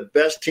may be the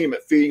best team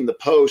at feeding the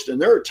post,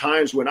 and there are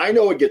times when I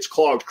know it gets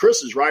clogged.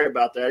 Chris is right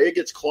about that. It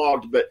gets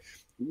clogged, but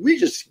we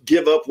just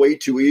give up way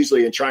too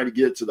easily in trying to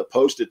get it to the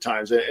post at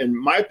times. And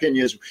my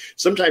opinion is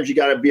sometimes you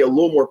got to be a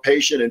little more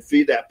patient and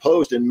feed that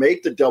post and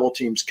make the double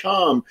teams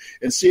come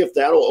and see if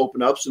that'll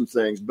open up some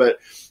things. But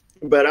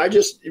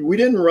we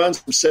didn't run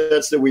some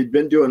sets that we'd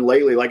been doing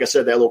lately. Like I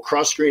said, that little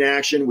cross screen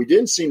action. We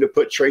didn't seem to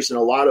put Trace in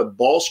a lot of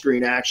ball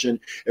screen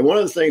action. And one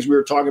of the things we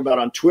were talking about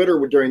on Twitter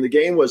during the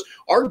game was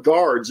our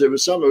guards. It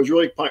was something that was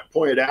really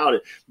pointed out.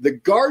 The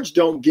guards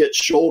don't get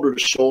shoulder to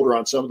shoulder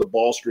on some of the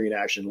ball screen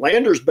action.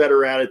 Lander's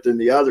better at it than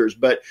the others,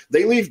 but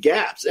they leave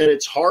gaps, and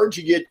it's hard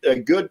to get a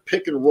good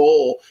pick and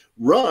roll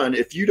run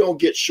if you don't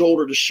get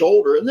shoulder to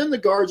shoulder, and then the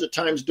guards at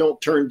times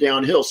don't turn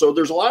downhill. So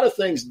there's a lot of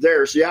things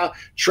there. So yeah,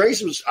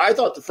 Trace I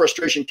thought the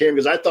frustration came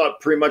because I thought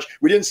pretty much,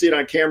 we didn't see it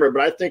on camera,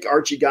 but I think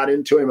Archie got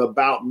into him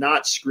about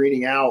not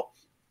screening out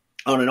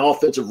on an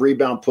offensive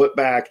rebound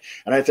putback.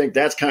 And I think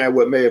that's kind of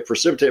what may have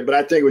precipitated, but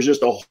I think it was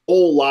just a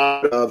whole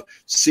lot of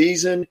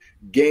season,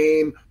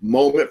 game,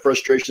 moment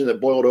frustration that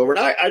boiled over.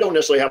 And I don't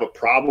necessarily have a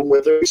problem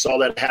with it. We saw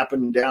that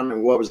happen down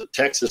in,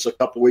 Texas a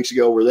couple of weeks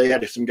ago, where they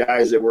had some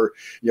guys that were,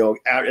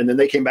 out, and then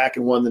they came back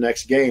and won the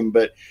next game.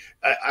 But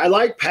I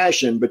like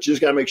passion, but you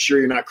just got to make sure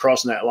you're not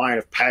crossing that line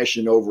of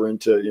passion over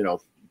into,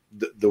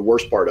 the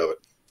worst part of it.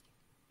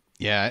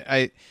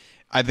 Yeah,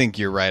 I think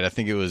you're right. I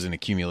think it was an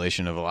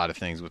accumulation of a lot of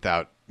things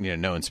without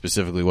knowing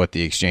specifically what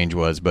the exchange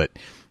was. But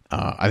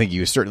I think he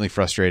was certainly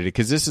frustrated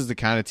because this is the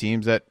kind of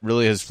teams that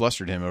really has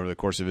flustered him over the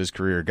course of his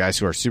career. Guys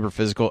who are super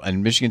physical,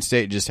 and Michigan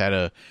State just had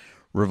a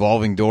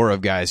revolving door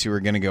of guys who were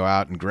going to go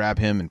out and grab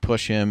him and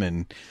push him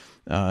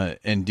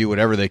and do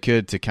whatever they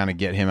could to kind of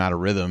get him out of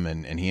rhythm.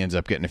 And he ends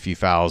up getting a few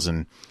fouls.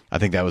 And I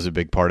think that was a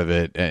big part of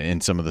it.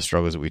 And some of the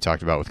struggles that we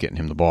talked about with getting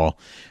him the ball,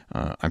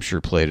 I'm sure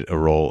played a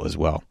role as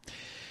well.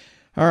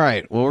 All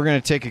right, well, we're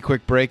going to take a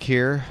quick break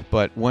here,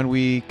 but when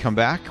we come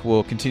back,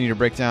 we'll continue to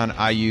break down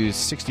IU's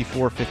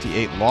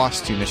 64-58 loss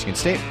to Michigan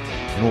State,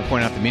 and we'll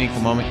point out the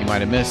meaningful moment you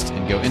might have missed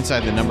and go inside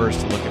the numbers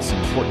to look at some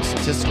important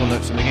statistical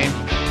notes from the game.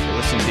 So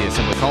listen to the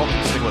Assembly Call.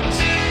 Stick with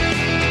us.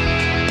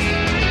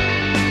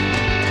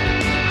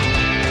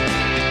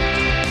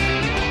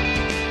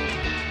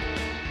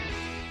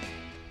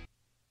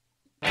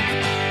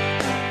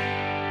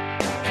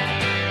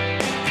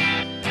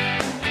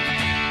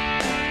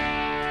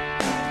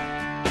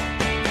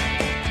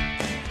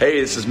 Hey,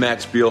 this is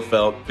Max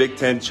Bielfeldt, Big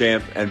Ten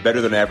champ and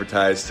Better Than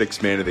Advertised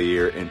Sixth Man of the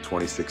Year in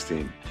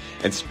 2016.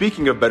 And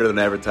speaking of Better Than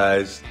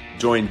Advertised,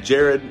 join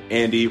Jared,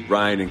 Andy,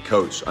 Ryan, and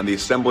Coach on the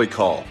Assembly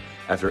Call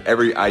after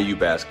every IU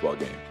basketball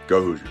game.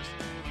 Go Hoosiers.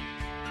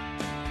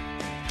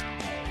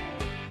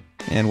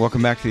 And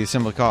welcome back to the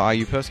Assembly Call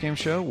IU postgame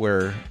show,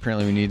 where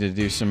apparently we need to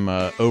do some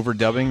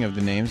overdubbing of the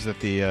names that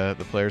the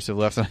players have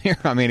left on here.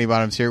 I'm Andy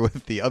Bottoms here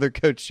with the other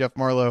coach, Jeff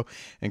Marlowe,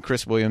 and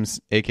Chris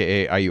Williams,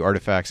 a.k.a. IU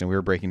Artifacts, and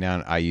we're breaking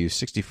down IU's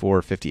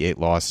 64-58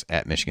 loss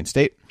at Michigan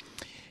State.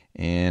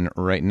 And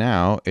right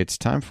now, it's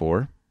time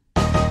for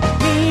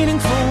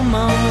meaningful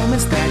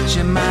moments that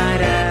you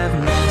might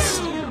have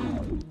missed.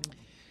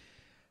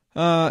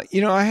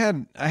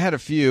 I had a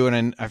few,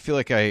 and I feel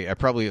like I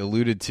probably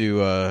alluded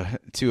to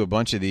a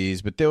bunch of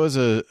these, but there was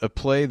a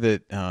play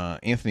that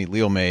Anthony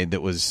Leal made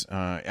that was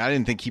I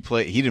didn't think he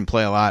didn't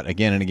play a lot,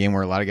 again, in a game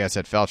where a lot of guys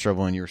had foul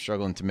trouble and you were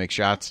struggling to make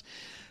shots.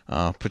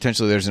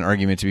 Potentially there's an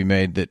argument to be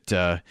made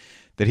that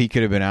he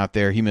could have been out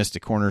there. He missed a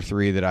corner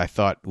three that I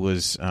thought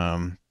was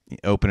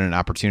open an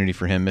opportunity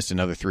for him, missed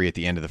another three at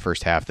the end of the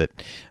first half that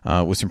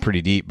was some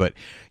pretty deep. But,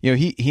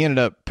 he ended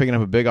up picking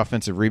up a big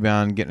offensive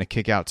rebound, getting a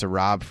kick out to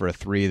Rob for a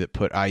three that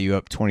put IU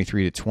up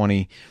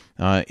 23-20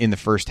 in the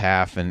first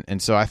half. And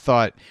so I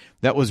thought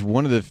that was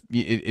one of the.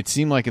 It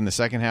seemed like in the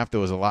second half there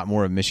was a lot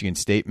more of Michigan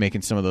State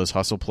making some of those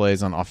hustle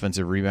plays on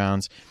offensive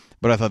rebounds.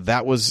 But I thought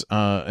that was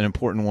an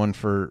important one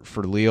for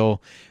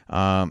Leal.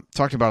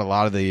 Talked about a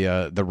lot of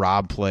the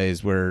Rob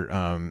plays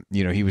where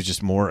he was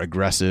just more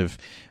aggressive,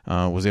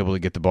 was able to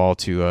get the ball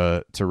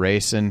to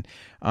race, and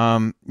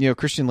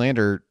Christian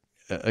Lander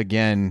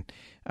again.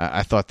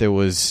 I thought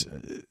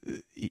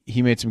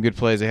he made some good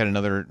plays. They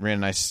ran a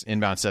nice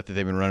inbound set that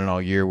they've been running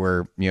all year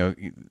where,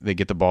 they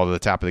get the ball to the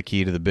top of the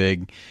key to the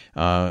big.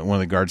 One of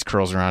the guards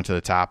curls around to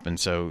the top. And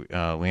so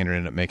Lander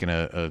ended up making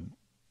about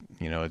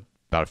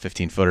a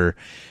 15-footer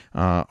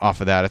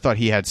off of that. I thought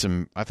he had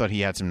some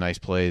nice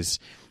plays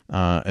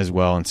as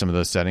well in some of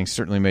those settings.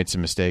 Certainly made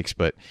some mistakes,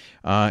 but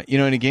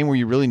in a game where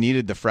you really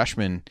needed the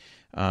freshmen,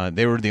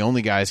 they were the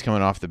only guys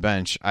coming off the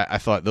bench. I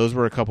thought those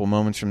were a couple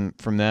moments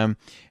from them.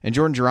 And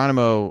Jordan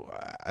Geronimo,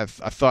 I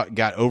thought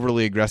got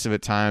overly aggressive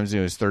at times.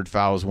 His third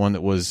foul was one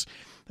that was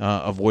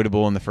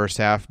avoidable in the first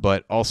half,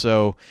 but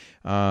also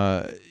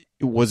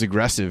was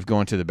aggressive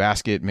going to the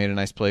basket, made a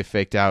nice play,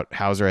 faked out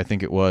Hauser, I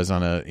think it was,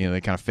 on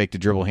they kind of faked a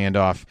dribble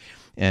handoff,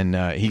 and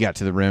he got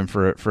to the rim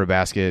for a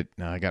basket,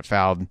 got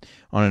fouled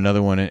on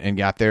another one and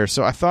got there.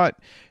 So I thought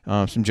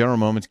some general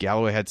moments.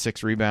 Galloway had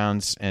 6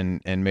 rebounds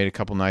and made a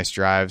couple nice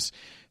drives,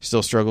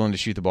 still struggling to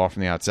shoot the ball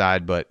from the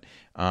outside. But,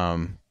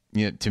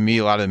 to me,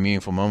 a lot of the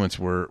meaningful moments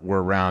were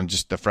around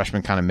just the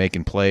freshmen kind of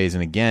making plays.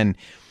 And again,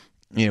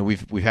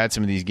 we've had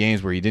some of these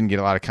games where you didn't get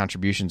a lot of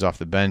contributions off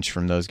the bench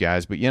from those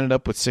guys, but you ended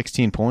up with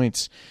 16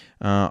 points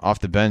off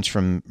the bench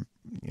from,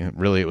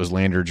 really it was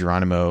Lander,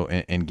 Geronimo,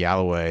 and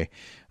Galloway.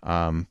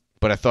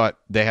 But I thought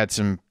they had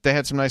some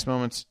nice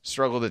moments,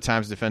 struggled at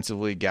times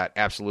defensively, got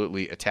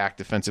absolutely attacked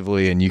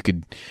defensively, and you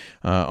could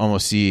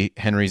almost see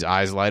Henry's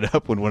eyes light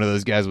up when one of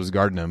those guys was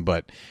guarding him.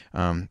 But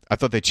I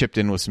thought they chipped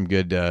in with some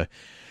good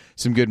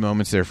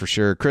moments there for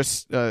sure.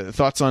 Chris,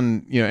 thoughts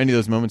on any of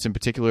those moments in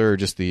particular, or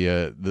just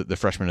the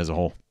freshmen as a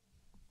whole?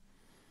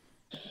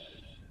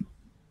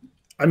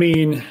 I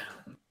mean,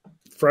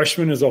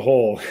 freshmen as a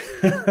whole.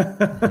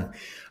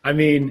 I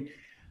mean,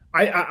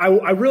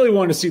 I really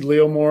want to see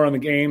Leo more on the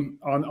game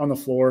on the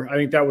floor. I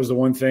think that was the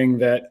one thing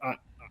that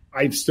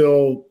I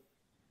still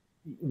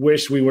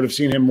wish we would have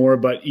seen him more.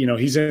 But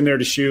he's in there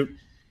to shoot,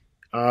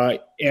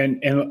 and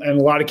in a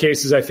lot of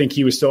cases, I think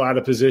he was still out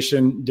of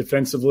position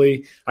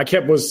defensively. I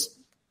was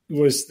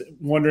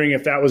wondering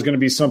if that was going to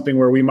be something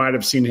where we might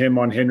have seen him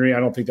on Henry. I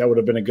don't think that would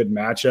have been a good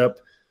matchup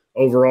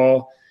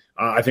overall.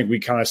 I think we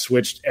kind of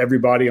switched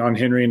everybody on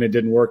Henry, and it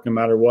didn't work no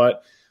matter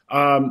what.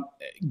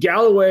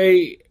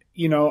 Galloway.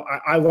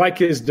 I like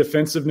his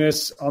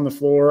defensiveness on the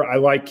floor. I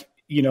like,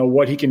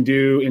 what he can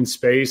do in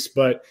space.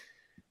 But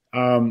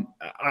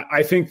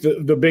I think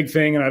the big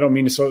thing, and I don't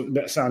mean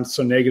that sounds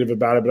so negative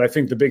about it, but I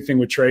think the big thing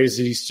with Trey is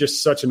he's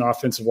just such an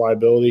offensive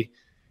liability.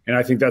 And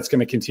I think that's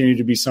going to continue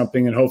to be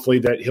something, and hopefully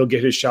that he'll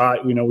get his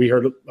shot. We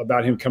heard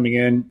about him coming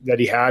in, that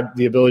he had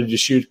the ability to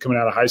shoot coming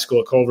out of high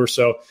school at Culver.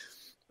 So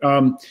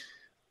I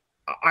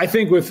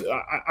think with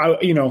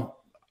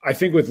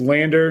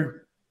Lander,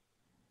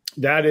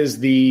 that is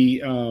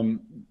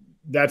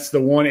that's the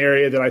one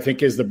area that I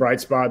think is the bright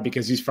spot,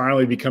 because he's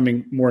finally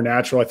becoming more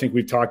natural. I think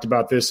we've talked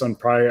about this on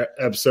prior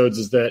episodes,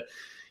 is that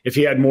if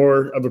he had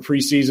more of a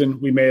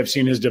preseason, we may have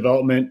seen his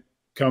development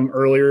come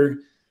earlier.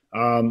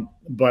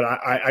 But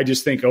I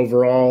just think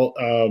overall,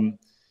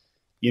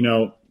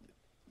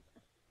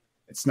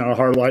 it's not a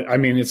hard life. I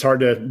mean, it's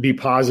hard to be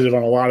positive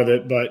on a lot of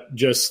it, but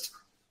just,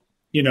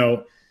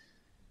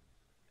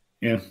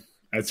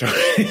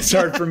 it's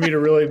hard for me to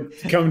really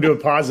come to a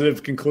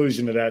positive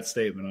conclusion to that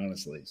statement,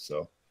 honestly.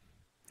 So,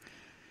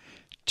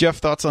 Jeff,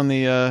 thoughts on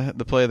the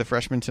play of the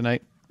freshman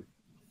tonight?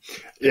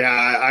 Yeah,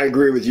 I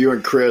agree with you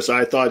and Chris.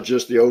 I thought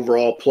just the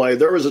overall play.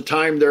 There was a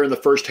time there in the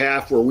first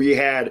half where we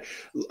had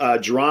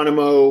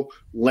Geronimo,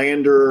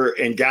 Lander,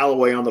 and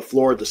Galloway on the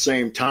floor at the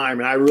same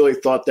time, and I really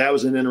thought that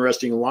was an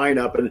interesting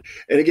lineup. And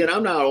again,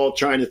 I'm not all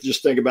trying to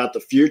just think about the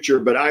future,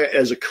 but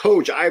as a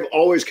coach, I've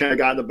always kind of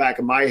got in the back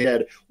of my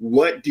head,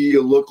 what do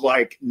you look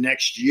like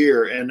next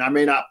year? And I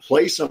may not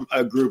play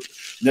a group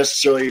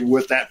necessarily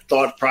with that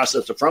thought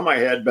process from my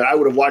head, but I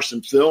would have watched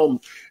some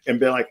film and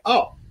been like,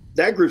 oh,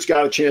 that group's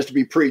got a chance to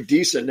be pretty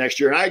decent next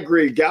year. And I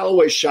agree,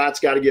 Galloway's shot's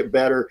got to get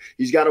better.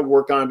 He's got to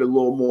work on it a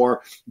little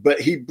more. But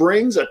he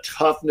brings a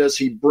toughness.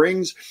 He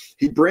brings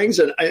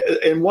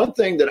and one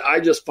thing that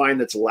I just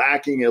find that's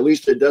lacking, at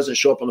least it doesn't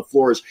show up on the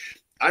floor, is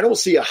I don't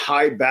see a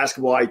high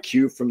basketball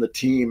IQ from the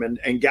team.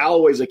 And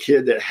Galloway's a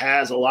kid that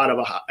has a lot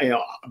of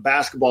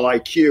basketball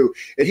IQ.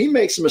 And he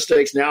makes some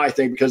mistakes now, I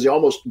think, because he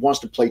almost wants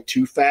to play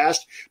too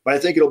fast. But I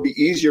think it'll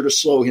be easier to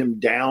slow him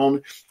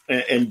down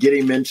and get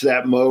him into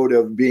that mode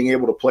of being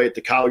able to play at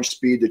the college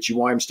speed that you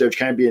want him, instead of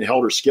kind of being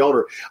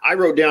helter-skelter. I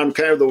wrote down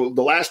kind of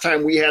the last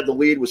time we had the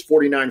lead was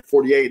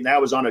 49-48, and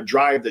that was on a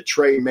drive that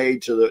Trey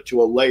made to a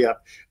layup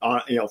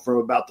from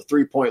about the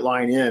three-point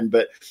line in.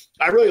 But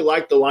I really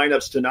liked the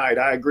lineups tonight.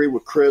 I agree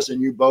with Chris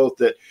and you both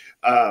that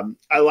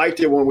I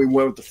liked it when we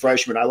went with the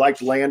freshmen. I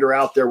liked Lander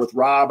out there with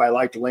Rob. I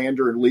liked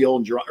Lander and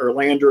Leal, or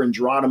Lander and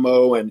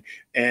Geronimo, and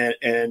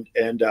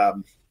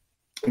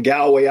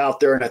Galloway out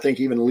there, and I think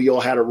even Leal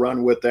had a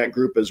run with that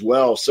group as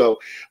well. So,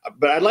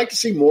 but I'd like to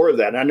see more of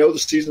that. And I know the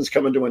season's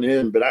coming to an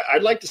end, but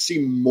I'd like to see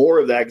more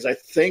of that because I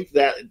think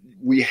that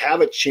we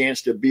have a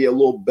chance to be a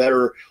little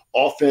better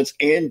offense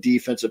and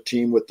defensive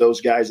team with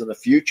those guys in the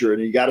future.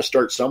 And you got to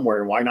start somewhere,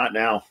 and why not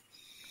now?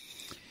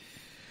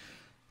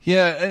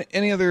 Yeah.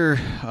 Any other,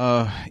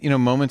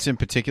 moments in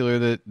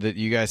particular that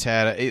you guys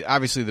had?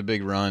 Obviously, the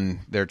big run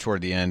there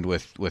toward the end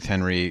with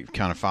Henry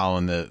kind of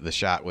following the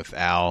shot with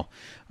Al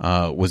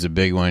was a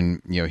big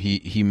one.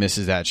 He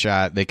misses that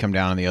shot. They come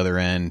down on the other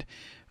end.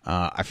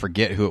 I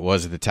forget who it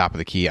was at the top of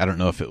the key. I don't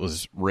know if it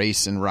was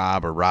Race and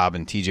Rob or Rob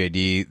and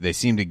TJD. They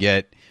seemed to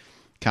get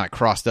kind of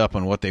crossed up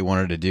on what they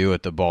wanted to do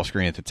at the ball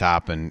screen at the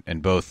top,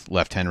 and both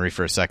left Henry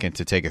for a second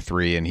to take a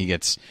three, and he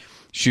gets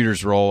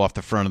shooter's roll off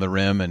the front of the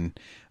rim, and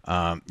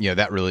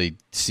that really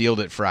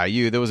sealed it for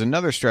IU. There was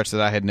another stretch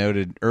that I had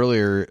noted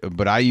earlier,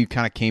 but IU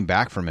kind of came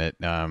back from it.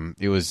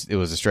 It was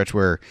a stretch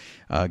where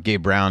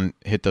Gabe Brown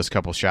hit those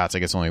couple shots. I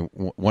guess only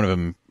one of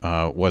them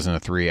wasn't a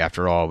three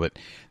after all, but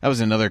that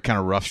was another kind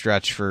of rough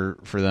stretch for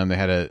them. They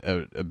had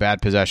a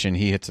bad possession.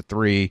 He hits a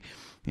three.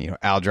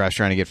 Al drives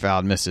trying to get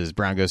fouled, misses.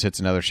 Brown goes,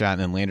 hits another shot,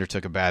 and then Lander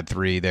took a bad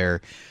three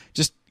there.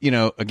 Just,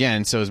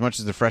 again, so as much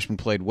as the freshmen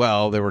played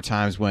well, there were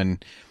times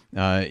when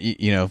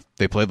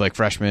they played like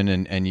freshmen,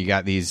 and you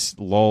got these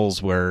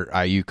lulls where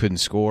IU couldn't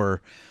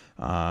score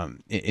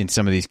in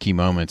some of these key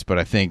moments. But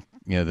I think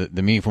the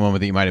meaningful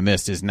moment that you might have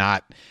missed is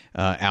not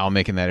Al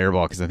making that air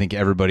ball, because I think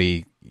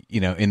everybody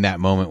in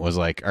that moment was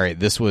like, all right,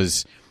 this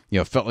was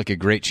felt like a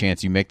great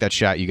chance. You make that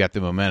shot, you got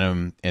the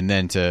momentum, and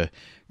then to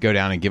go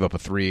down and give up a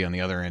three on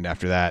the other end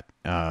after that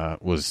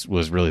was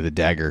really the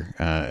dagger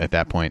at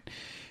that point.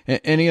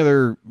 Any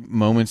other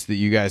moments that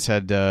you guys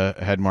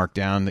had marked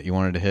down that you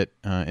wanted to hit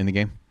in the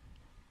game?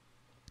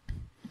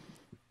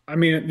 I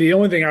mean, the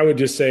only thing I would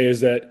just say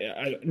is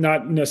that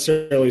not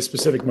necessarily a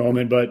specific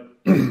moment, but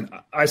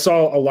I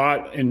saw a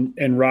lot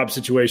in Rob's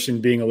situation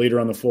being a leader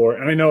on the floor.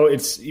 And I know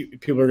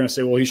people are going to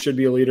say, well, he should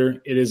be a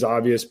leader. It is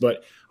obvious,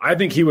 but I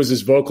think he was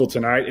as vocal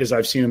tonight as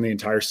I've seen him the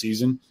entire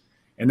season.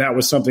 And that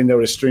was something that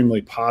was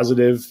extremely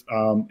positive,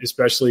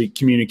 especially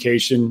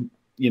communication,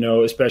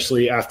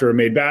 especially after a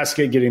made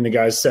basket, getting the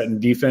guys set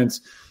in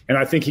defense. And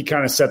I think he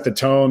kind of set the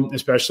tone,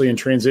 especially in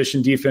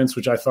transition defense,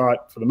 which I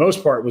thought for the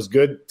most part was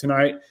good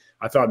tonight.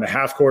 I thought in the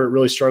half court it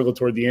really struggled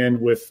toward the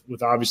end with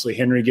obviously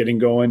Henry getting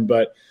going.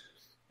 But,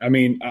 I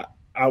mean,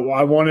 I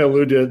want to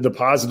allude to the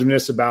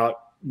positiveness about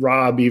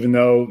Rob, even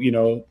though,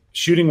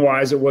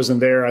 shooting-wise it wasn't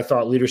there. I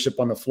thought leadership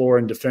on the floor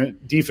and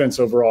defense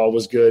overall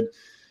was good.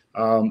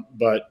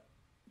 But,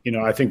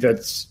 I think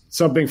that's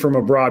something from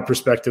a broad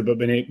perspective, but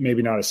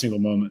maybe not a single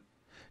moment.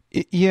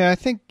 Yeah, I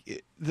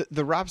think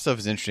the Rob stuff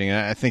is interesting.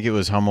 I think it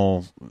was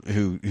Hummel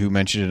who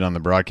mentioned it on the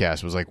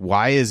broadcast, was like,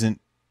 why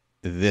isn't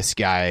this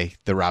guy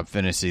the Rob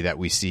Finney that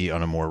we see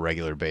on a more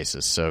regular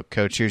basis? So,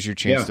 Coach, here's your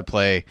chance to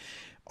play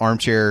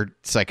armchair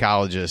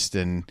psychologist,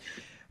 and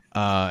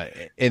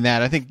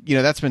that I think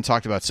that's been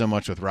talked about so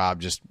much with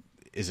Rob. Just,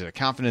 is it a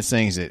confidence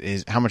thing?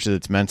 Is how much of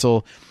it's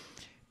mental?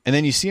 And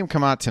then you see him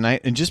come out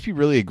tonight and just be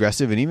really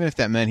aggressive. And even if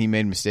that meant he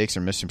made mistakes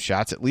or missed some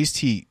shots, at least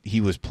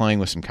he was playing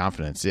with some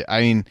confidence.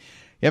 I mean,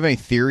 you have any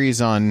theories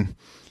on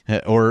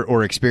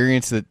or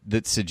experience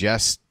that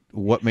suggests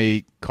what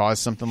may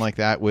cause something like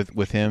that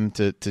with him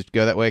to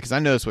go that way? Because I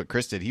noticed what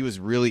Chris did. He was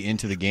really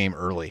into the game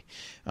early,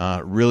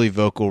 really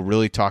vocal,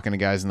 really talking to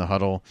guys in the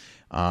huddle,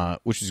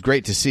 which was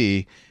great to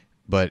see.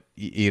 But,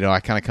 I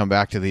kind of come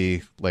back to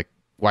the, like,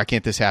 why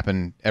can't this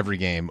happen every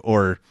game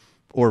or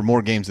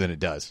more games than it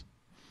does?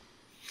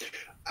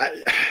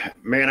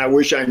 I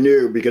wish I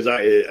knew, because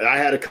I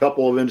had a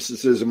couple of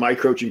instances in my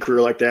coaching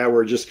career like that,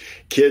 where just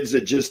kids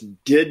that just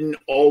didn't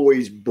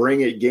always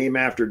bring it game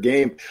after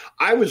game.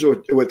 I was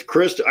with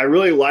Chris. I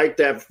really liked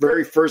that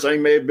very first, I think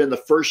it may have been the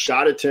first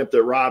shot attempt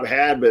that Rob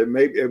had, but it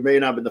may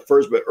not have been the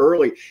first, but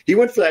early. He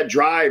went for that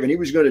drive and he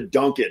was going to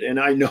dunk it. And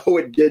I know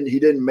he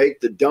didn't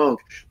make the dunk,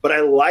 but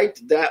I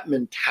liked that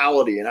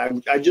mentality.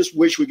 And I just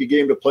wish we could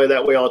get him to play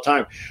that way all the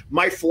time.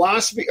 My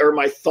philosophy, or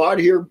my thought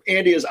here,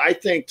 Andy, is I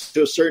think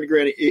to a certain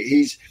degree,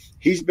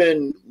 he's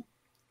been,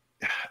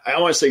 I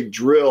don't want to say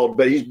drilled,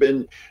 but he's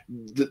been,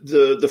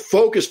 the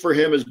focus for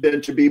him has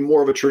been to be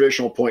more of a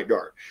traditional point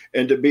guard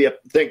and to be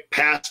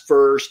pass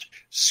first,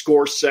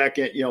 score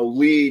second,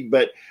 lead.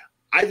 But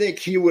I think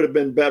he would have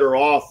been better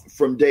off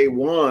from day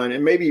one.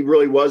 And maybe he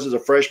really was as a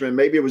freshman.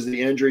 Maybe it was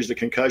the injuries, the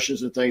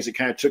concussions and things that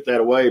kind of took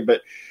that away.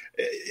 But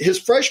his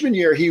freshman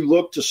year, he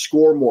looked to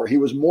score more. He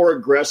was more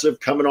aggressive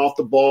coming off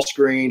the ball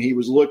screen. He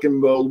was looking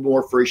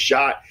more for his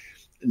shot.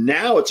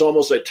 Now it's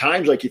almost at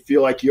times like you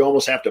feel like you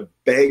almost have to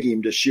beg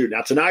him to shoot.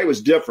 Now tonight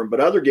was different, but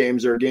other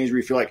games, there are games where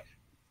you feel like,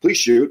 please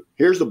shoot.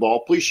 Here's the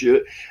ball. Please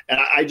shoot. And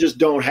I just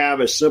don't have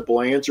a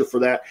simple answer for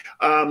that.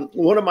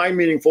 One of my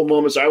meaningful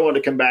moments I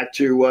wanted to come back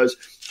to was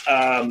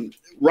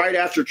right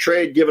after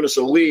Trade giving us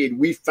a lead,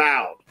 we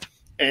fouled.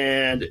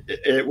 And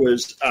it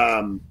was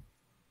and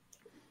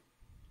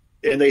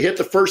they hit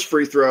the first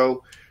free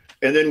throw.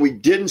 And then we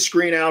didn't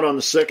screen out on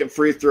the second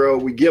free throw.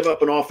 We give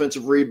up an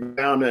offensive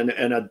rebound,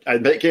 and I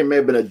think it may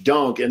have been a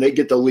dunk, and they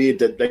get the lead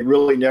that they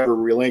really never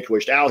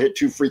relinquished. Al hit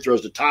 2 free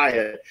throws to tie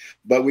it,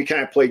 but we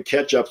kind of played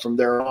catch up from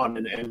there on,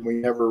 and we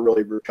never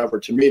really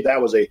recovered. To me,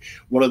 that was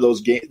one of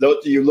those games.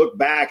 You look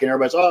back and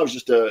everybody's, it was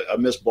just a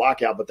missed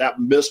block out, but that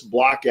missed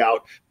block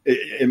out,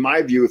 in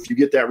my view, if you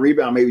get that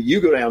rebound, maybe you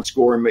go down,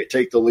 score, and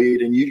take the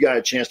lead, and you got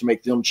a chance to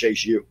make them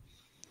chase you.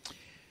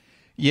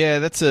 Yeah,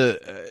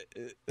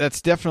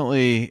 that's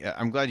definitely.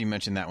 I'm glad you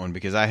mentioned that one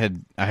because I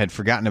had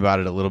forgotten about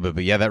it a little bit.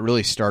 But yeah, that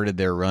really started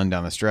their run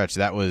down the stretch.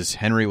 That was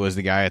Henry was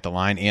the guy at the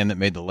line and that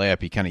made the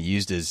layup. He kind of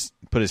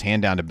put his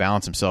hand down to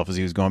balance himself as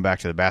he was going back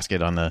to the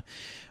basket on the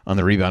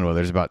rebound. Well,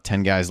 there's about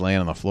 10 guys laying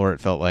on the floor.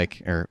 It felt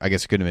like, or I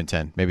guess it could have been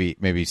 10,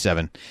 maybe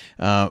 7.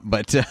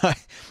 But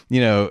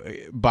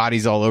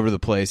bodies all over the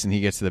place, and he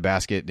gets to the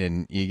basket,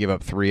 and you give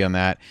up 3 on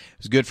that. It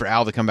was good for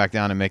Al to come back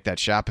down and make that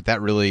shot, but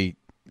that really,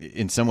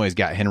 in some ways,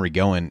 got Henry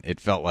going. It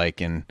felt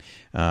like, and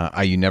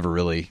IU never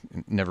really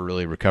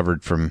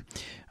recovered from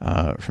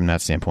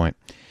that standpoint.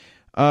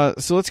 So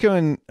let's go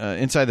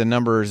inside the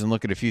numbers and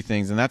look at a few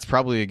things, and that's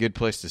probably a good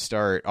place to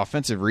start.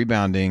 Offensive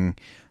rebounding,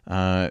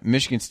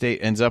 Michigan State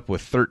ends up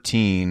with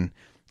 13,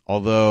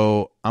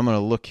 although I'm going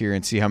to look here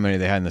and see how many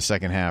they had in the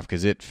second half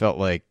because it felt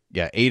like,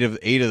 8 of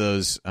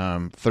those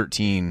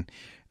 13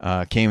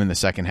 came in the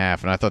second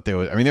half, and I thought there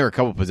were a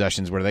couple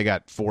possessions where they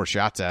got 4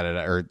 shots at it,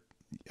 or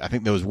I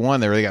think there was one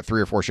there where they got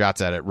 3 or 4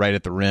 shots at it right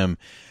at the rim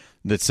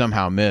that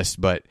somehow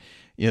missed. But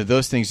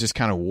those things just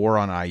kind of wore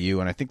on IU,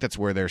 and I think that's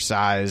where their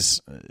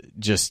size,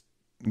 just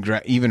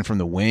even from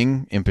the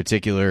wing in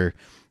particular,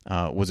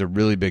 was a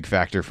really big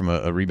factor from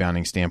a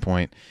rebounding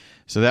standpoint.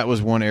 So that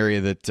was one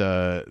area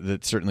that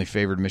certainly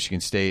favored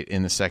Michigan State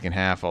in the second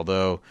half.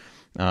 Although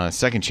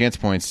second chance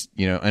points,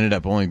 ended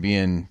up only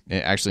being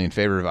actually in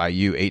favor of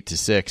IU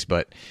 8-6,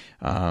 but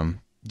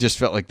just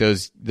felt like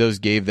those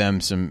gave them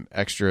some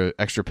extra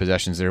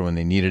possessions there when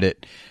they needed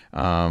it.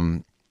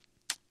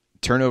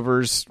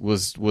 Turnovers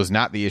was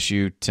not the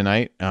issue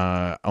tonight.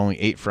 Only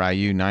 8 for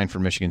IU, 9 for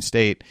Michigan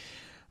State.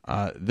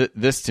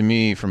 This to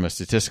me, from a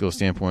statistical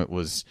standpoint,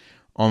 was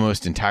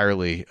almost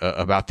entirely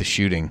about the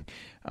shooting.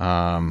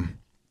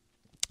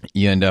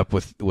 You end up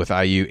with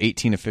IU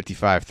 18 of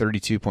 55,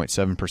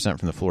 32.7%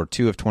 from the floor,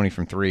 2 of 20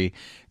 from 3.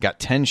 Got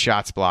 10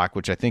 shots blocked,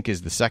 which I think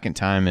is the second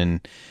time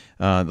in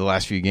the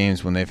last few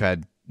games when they've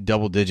had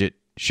double-digit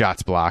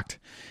shots blocked.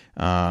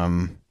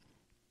 You're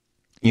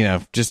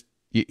just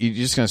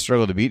going to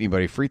struggle to beat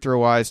anybody. Free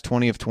throw-wise,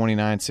 20 of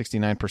 29,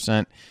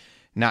 69%.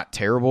 Not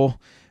terrible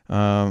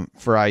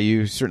for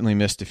IU. Certainly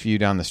missed a few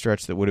down the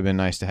stretch that would have been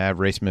nice to have.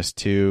 Race missed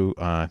 2.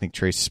 I think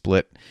Trace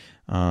split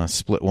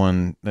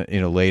one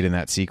late in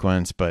that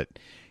sequence. But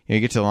you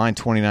get to the line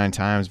 29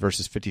 times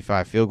versus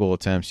 55 field goal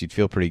attempts, you'd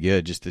feel pretty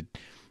good. Just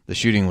the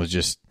shooting was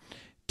just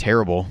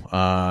terrible.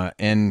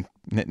 And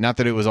not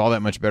that it was all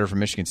that much better for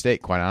Michigan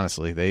State, quite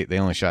honestly. They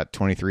only shot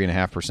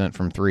 23.5%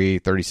 from 3,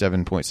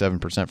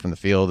 37.7% from the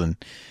field, and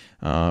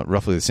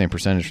roughly the same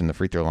percentage from the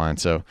free throw line.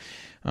 So,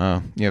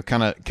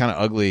 kind of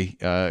ugly.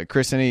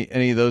 Chris,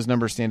 any of those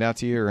numbers stand out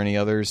to you, or any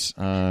others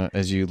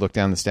as you look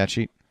down the stat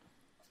sheet?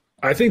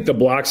 I think the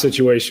block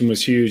situation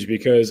was huge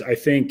because I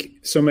think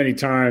so many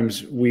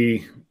times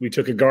we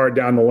took a guard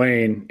down the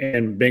lane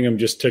and Bingham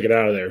just took it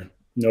out of there,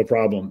 no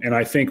problem. And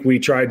I think we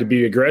tried to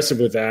be aggressive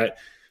with that.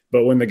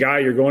 But when the guy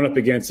you're going up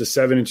against is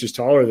 7 inches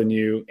taller than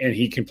you and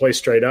he can play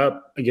straight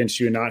up against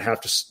you and not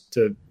have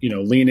to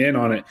lean in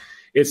on it,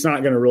 it's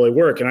not going to really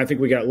work. And I think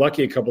we got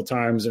lucky a couple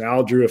times and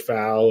Al drew a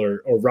foul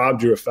or Rob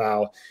drew a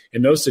foul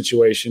in those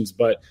situations.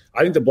 But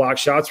I think the block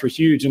shots were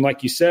huge. And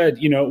like you said,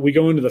 we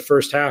go into the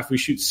first half, we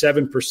shoot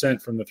 7%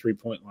 from the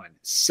 3-point line.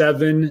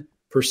 7%.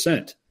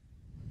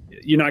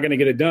 You're not going to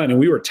get it done. And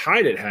we were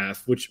tied at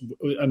half, which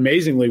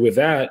amazingly with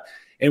that.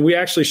 And we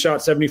actually shot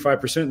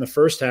 75% in the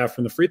first half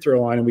from the free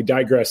throw line, and we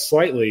digressed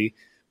slightly.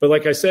 But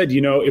like I said,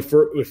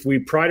 if we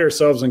pride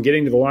ourselves on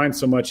getting to the line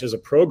so much as a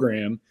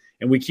program,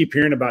 and we keep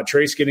hearing about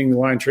Trace getting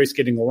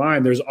the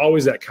line, there's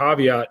always that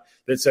caveat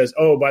that says,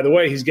 oh, by the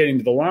way, he's getting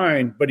to the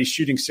line, but he's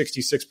shooting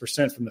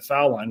 66% from the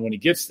foul line when he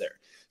gets there.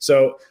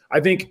 So I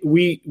think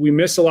we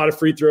missed a lot of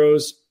free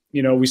throws.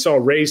 We saw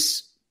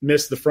Race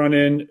miss the front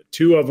end,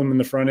 2 of them in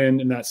the front end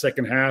in that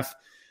second half.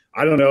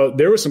 I don't know.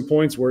 There were some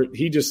points where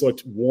he just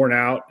looked worn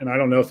out, and I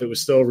don't know if it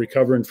was still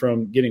recovering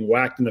from getting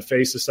whacked in the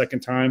face a second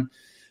time.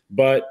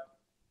 But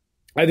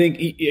I think,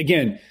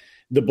 again,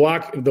 the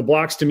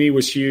blocks to me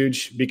was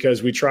huge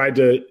because we tried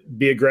to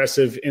be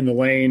aggressive in the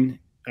lane.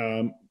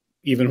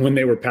 Even when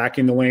they were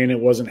packing the lane,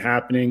 it wasn't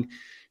happening.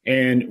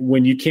 And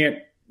when you can't,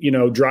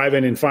 drive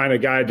in and find a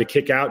guy to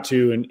kick out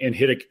to and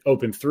hit an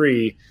open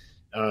 3,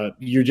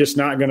 you're just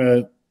not going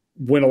to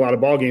win a lot of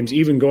ball games,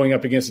 even going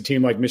up against a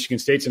team like Michigan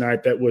State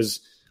tonight that was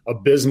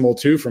abysmal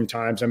too from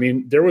times. I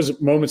mean, there was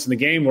moments in the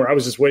game where I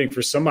was just waiting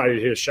for somebody to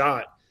hit a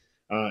shot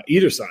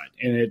either side.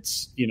 And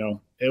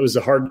it was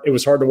hard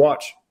to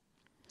watch.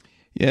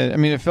 Yeah. I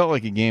mean, it felt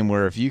like a game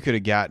where if you could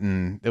have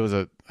gotten,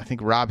 I I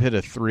think Rob hit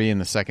a 3 in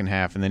the second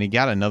half, and then he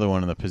got another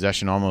one in the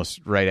possession almost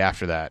right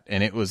after that.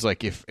 And it was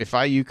like if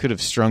IU could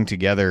have strung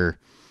together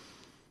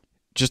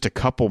just a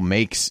couple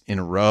makes in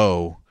a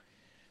row,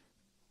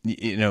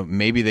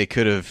 maybe they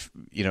could have,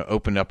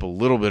 opened up a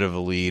little bit of a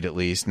lead at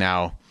least.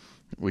 Now,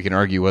 we can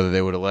argue whether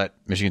they would have let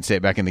Michigan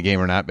State back in the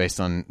game or not based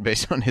on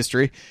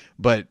history,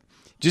 but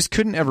just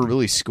couldn't ever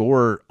really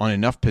score on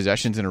enough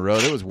possessions in a row.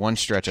 There was one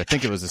stretch, I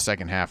think it was the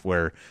second half,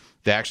 where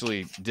they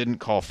actually didn't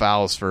call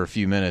fouls for a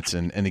few minutes,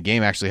 and the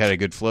game actually had a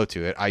good flow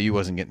to it. IU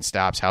wasn't getting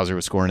stops. Hauser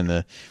was scoring in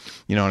a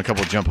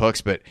couple of jump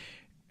hooks, but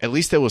at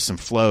least there was some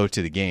flow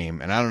to the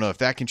game. And I don't know if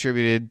that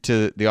contributed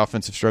to the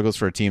offensive struggles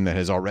for a team that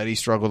has already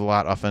struggled a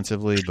lot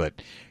offensively,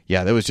 but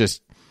yeah, there was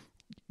just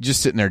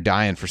sitting there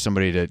dying for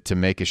somebody to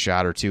make a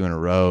shot or two in a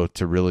row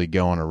to really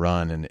go on a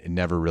run, and it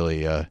never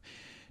really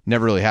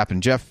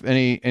happened. Jeff,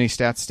 any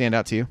stats stand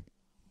out to you?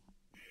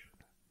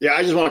 Yeah,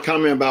 I just want to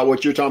comment about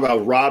what you're talking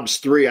about, Rob's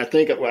 3. I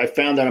think I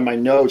found that in my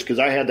notes because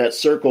I had that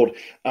circled.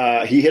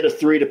 He hit a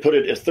 3 to put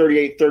it at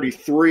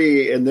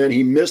 38-33, and then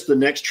he missed the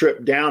next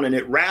trip down, and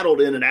it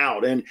rattled in and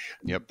out. And,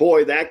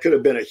 Boy, that could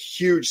have been a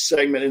huge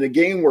segment. In a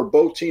game where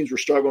both teams were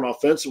struggling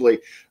offensively,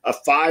 a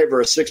 5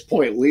 or a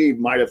 6-point lead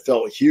might have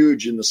felt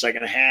huge in the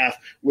second half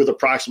with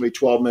approximately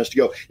 12 minutes to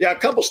go. Yeah, a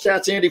couple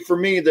stats, Andy, for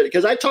me,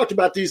 because I talked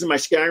about these in my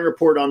scouting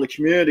report on the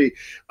community.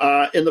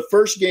 In the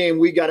first game,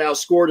 we got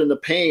outscored in the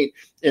paint.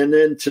 And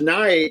then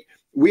tonight,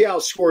 we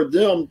outscored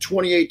them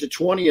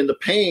 28-20 in the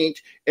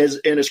paint.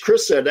 As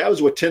Chris said, that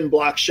was with 10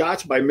 block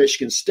shots by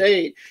Michigan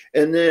State.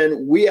 And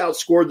then we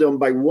outscored them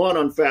by 1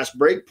 on fast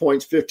break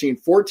points,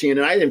 15-14.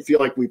 And I didn't feel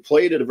like we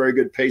played at a very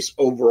good pace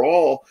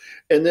overall.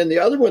 And then the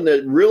other one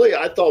that really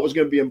I thought was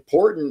going to be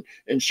important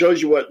and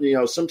shows you what,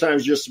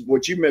 sometimes just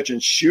what you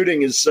mentioned,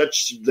 shooting is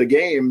such the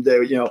game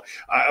that,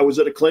 I was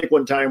at a clinic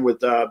one time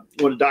with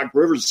one of Doc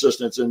Rivers'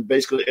 assistants, and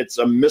basically it's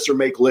a miss or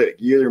make league.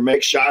 You either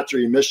make shots or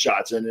you miss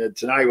shots. And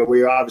tonight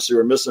we obviously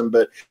were missing,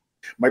 but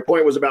my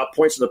point was about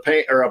points in the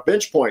paint or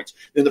bench points.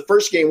 In the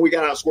first game, we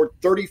got outscored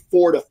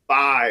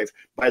 34-5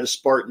 by the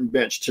Spartan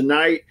bench.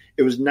 Tonight,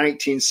 it was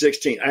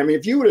 19-16. I mean,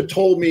 if you would have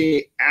told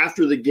me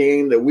after the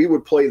game that we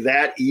would play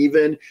that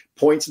even,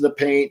 points in the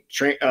paint,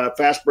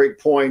 fast break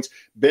points,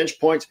 bench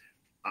points,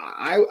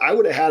 I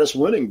would have had us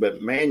winning.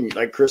 But, man,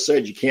 like Chris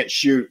said, you can't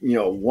shoot,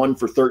 1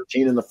 for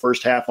 13 in the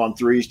first half on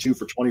threes, 2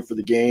 for 20 for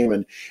the game,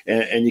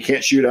 and you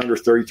can't shoot under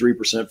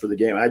 33% for the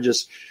game.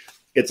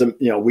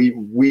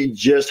 We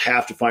just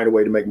have to find a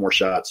way to make more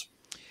shots.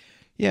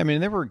 Yeah, I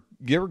mean, there were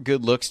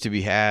good looks to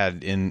be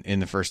had in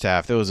the first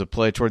half. There was a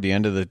play toward the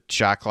end of the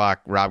shot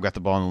clock. Rob got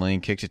the ball in the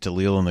lane, kicked it to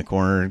Leal in the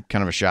corner,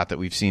 kind of a shot that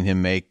we've seen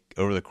him make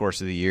over the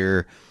course of the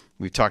year.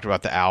 We've talked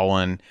about the Al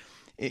one.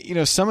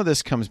 Some of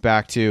this comes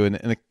back to,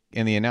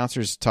 and the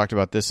announcers talked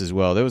about this as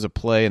well. There was a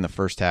play in the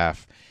first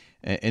half,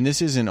 and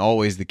this isn't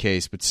always the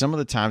case, but some of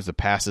the times the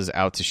passes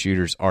out to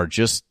shooters are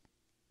just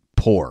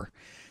poor.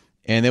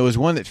 And there was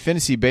one that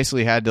Finney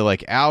basically had to,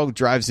 Al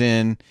drives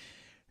in,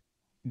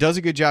 does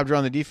a good job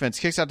drawing the defense,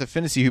 kicks out to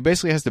Finney, who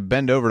basically has to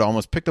bend over to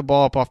almost pick the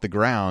ball up off the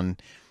ground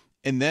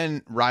and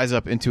then rise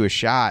up into a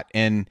shot.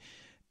 And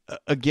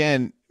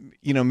again,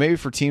 maybe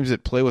for teams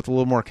that play with a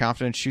little more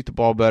confidence, shoot the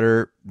ball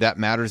better, that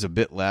matters a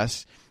bit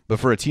less. But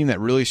for a team that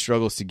really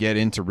struggles to get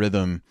into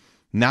rhythm,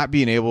 not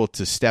being able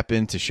to step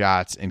into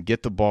shots and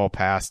get the ball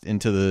passed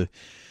into the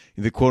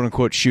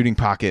quote-unquote shooting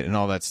pocket and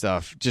all that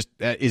stuff, just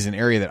that is an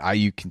area that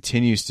IU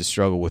continues to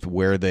struggle with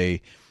where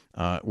they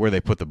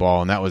put the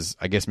ball. And that was,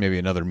 I guess, maybe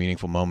another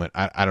meaningful moment.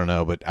 I don't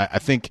know. But I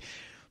think,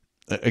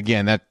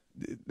 again,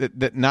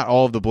 that not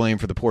all of the blame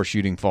for the poor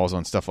shooting falls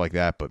on stuff like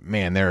that. But,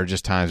 man, there are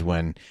just times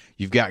when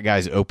you've got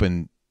guys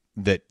open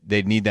that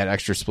they need that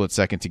extra split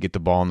second to get the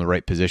ball in the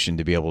right position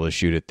to be able to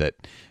shoot it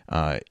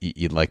that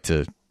you'd like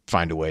to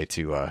find a way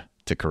to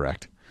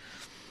correct.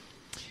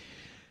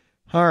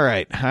 All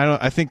right.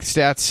 I think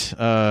stats,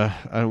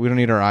 we don't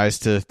need our eyes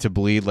to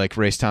bleed like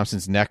Race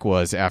Thompson's neck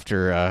was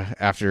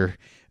after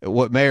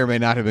what may or may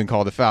not have been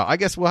called a foul. I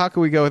guess, how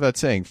can we go without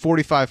saying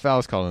 45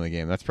 fouls called in the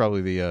game? That's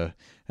probably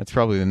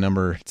the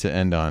number to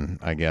end on,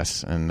 I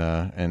guess,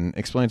 and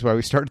explains why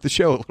we started the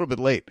show a little bit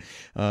late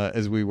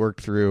as we work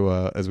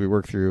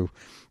through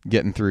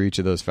getting through each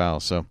of those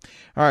fouls. So, all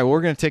right, well,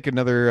 we're going to take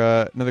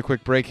another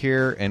quick break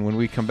here, and when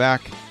we come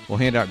back, we'll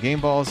hand out game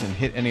balls and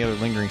hit any other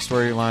lingering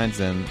storylines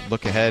and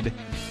look ahead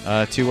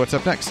to what's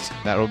up next.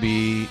 And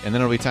then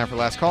it'll be time for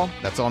last call.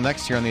 That's all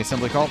next here on the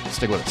Assembly Call.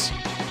 Stick with us.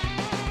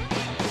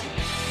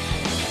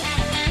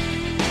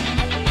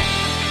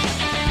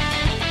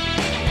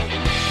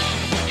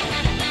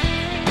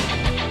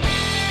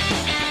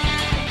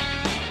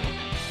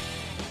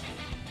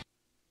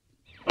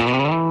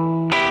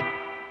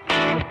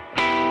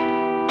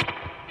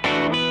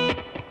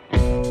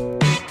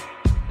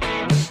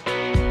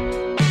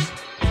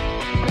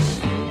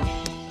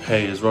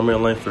 Hey, it's Romeo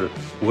Langford.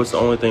 What's the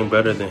only thing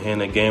better than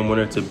hitting a game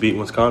winner to beat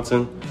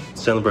Wisconsin?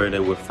 Celebrate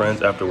it with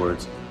friends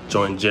afterwards.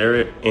 Join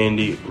Jared,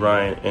 Andy,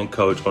 Ryan, and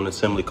Coach on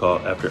Assembly Call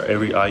after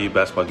every IU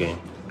basketball game.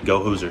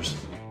 Go Hoosiers.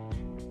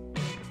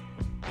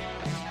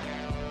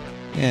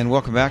 And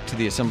welcome back to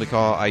the Assembly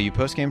Call IU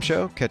postgame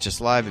show. Catch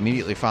us live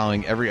immediately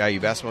following every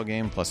IU basketball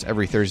game, plus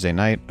every Thursday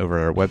night over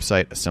at our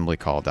website,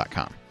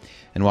 assemblycall.com.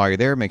 And while you're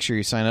there, make sure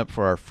you sign up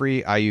for our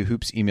free IU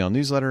Hoops email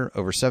newsletter.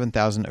 Over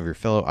 7,000 of your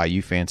fellow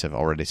IU fans have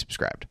already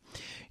subscribed.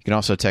 You can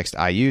also text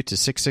IU to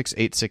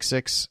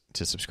 66866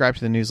 to subscribe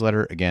to the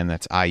newsletter. Again,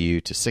 that's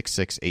IU to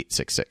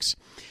 66866.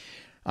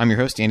 I'm your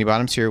host, Andy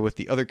Bottoms, here with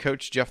the other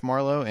coach, Jeff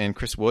Marlowe, and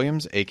Chris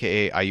Williams,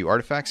 a.k.a. IU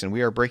Artifacts, and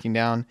we are breaking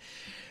down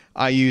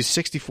IU's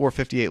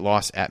 64-58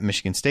 loss at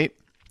Michigan State.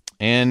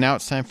 And now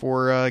it's time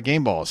for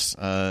game balls.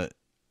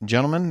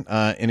 Gentlemen,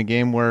 in a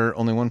game where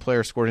only one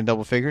player scored in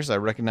double figures, I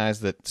recognize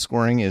that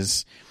scoring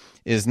is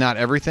not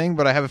everything,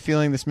 but I have a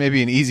feeling this may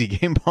be an easy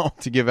game ball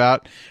to give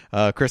out.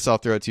 Chris, I'll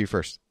throw it to you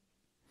first.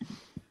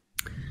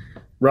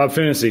 Rob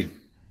Fantasy.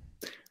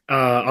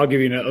 I'll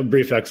give you a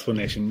brief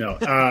explanation. No,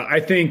 I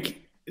think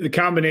the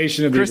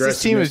combination of the Chris's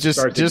team has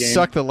just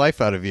sucked the life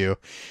out of you.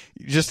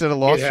 You just had a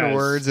loss for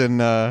words,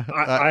 and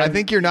I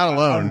think you're not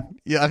alone.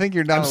 I think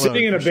you're not alone. I'm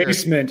sitting in a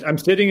basement. I'm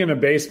sitting in a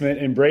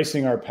basement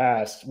embracing our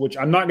past, which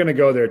I'm not going to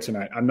go there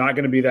tonight. I'm not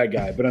going to be that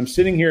guy. But I'm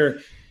sitting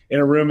here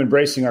in a room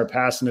embracing our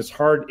past, and it's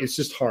hard. It's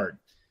just hard.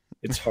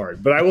 It's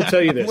hard. But I will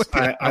tell you this.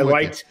 I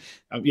liked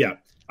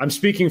I'm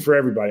speaking for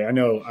everybody. I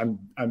know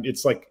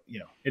it's like,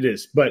 it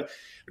is. But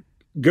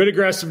good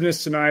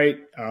aggressiveness tonight,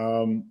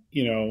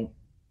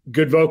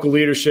 good vocal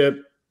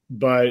leadership,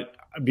 but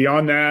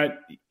beyond that,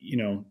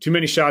 too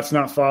many shots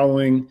not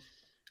following.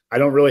 I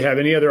don't really have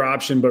any other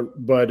option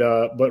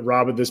but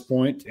Rob at this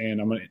point, and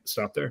I'm going to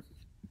stop there.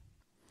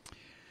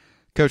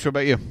 Coach, what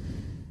about you?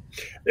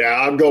 Yeah,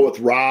 I'll go with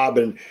Rob.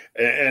 And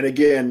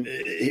again,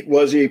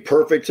 was he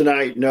perfect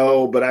tonight?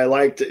 No, but I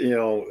liked,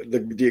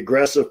 the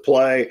aggressive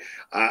play.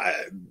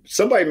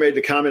 Somebody made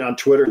the comment on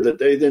Twitter that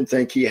they didn't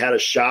think he had a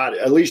shot,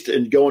 at least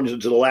in going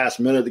into the last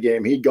minute of the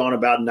game. He'd gone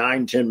about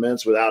 9-10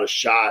 minutes without a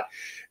shot.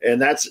 And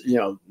that's,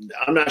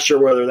 I'm not sure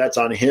whether that's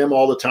on him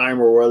all the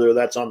time or whether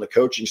that's on the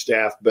coaching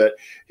staff, but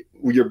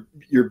your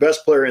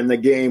best player in the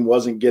game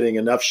wasn't getting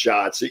enough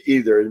shots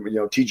either.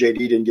 TJD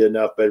didn't get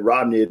enough, but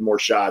Rob needed more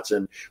shots,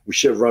 and we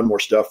should have run more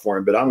stuff for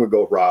him. But I'm going to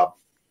go with Rob.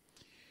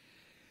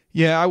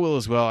 Yeah, I will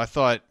as well. I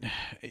thought,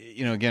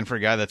 again, for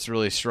a guy that's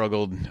really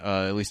struggled,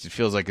 at least it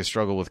feels like a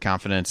struggle with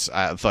confidence,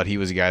 I thought he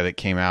was a guy that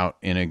came out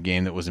in a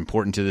game that was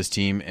important to this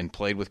team and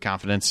played with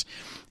confidence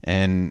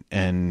and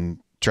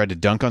tried to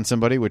dunk on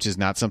somebody, which is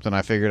not something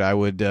I figured I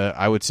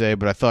would say,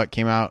 but I thought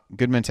came out,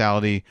 good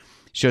mentality,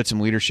 showed some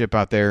leadership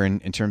out there in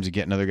terms of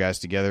getting other guys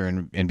together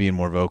and being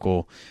more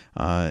vocal,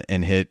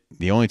 and hit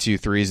the only 2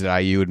 threes that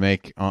IU would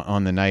make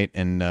on the night.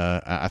 And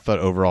I thought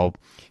overall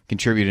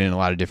contributed in a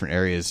lot of different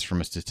areas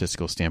from a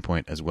statistical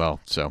standpoint as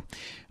well. So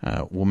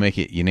we'll make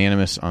it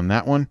unanimous on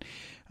that one,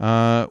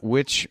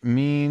 which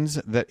means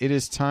that it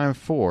is time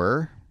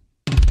for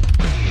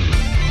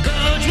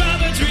Coach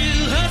Robert's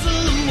Real Hustle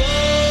Award.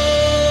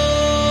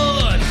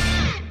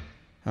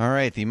 All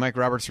right, the Mike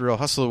Roberts Real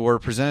Hustle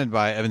Award presented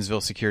by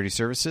Evansville Security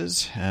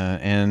Services.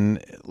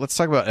 And let's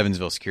talk about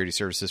Evansville Security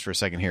Services for a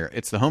second here.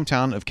 It's the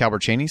hometown of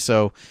Calbert Cheaney,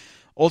 so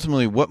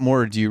ultimately, what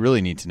more do you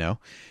really need to know?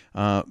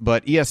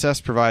 But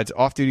ESS provides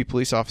off-duty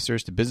police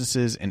officers to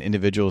businesses and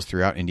individuals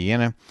throughout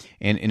Indiana.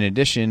 And in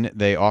addition,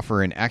 they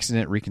offer an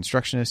accident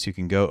reconstructionist who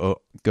can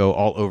go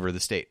all over the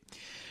state.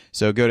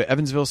 So go to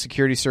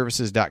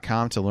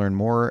evansvillesecurityservices.com to learn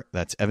more.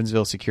 That's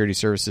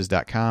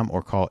evansvillesecurityservices.com,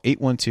 or call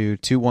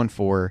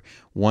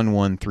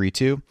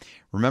 812-214-1132.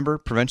 Remember,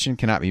 prevention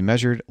cannot be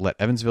measured. Let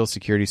Evansville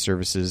Security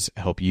Services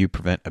help you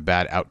prevent a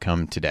bad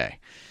outcome today.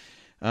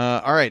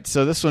 All right,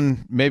 so this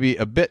one may be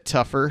a bit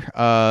tougher.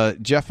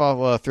 Jeff,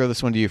 I'll throw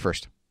this one to you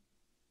first.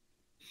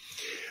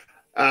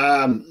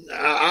 I'm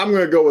going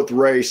to go with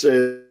Race.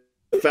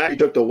 The fact he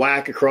took the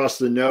whack across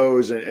the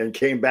nose and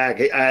came back,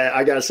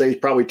 I got to say he's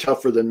probably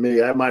tougher than me.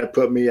 That might have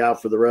put me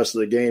out for the rest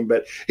of the game.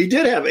 But he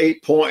did have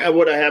 8 points.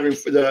 What I have him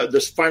for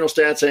the final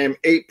stats, I am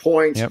 8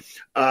 points,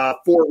 4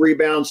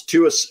 rebounds,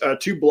 2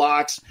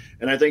 blocks,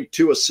 and I think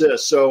 2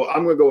 assists. So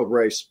I'm going to go with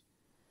Race.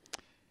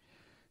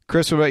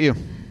 Chris, what about you?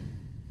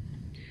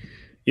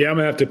 Yeah, I'm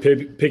going to have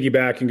to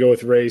piggyback and go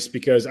with Race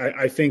because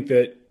I think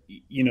that,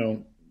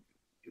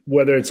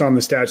 whether it's on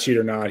the stat sheet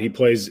or not, he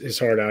plays his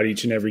heart out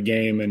each and every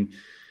game, and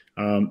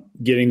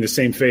getting the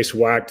same face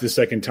whacked the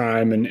second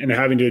time and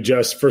having to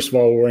adjust, first of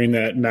all, wearing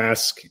that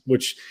mask,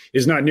 which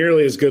is not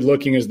nearly as good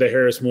looking as the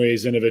Harris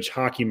Muyezinovich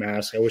hockey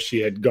mask. I wish he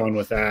had gone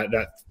with that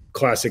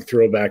classic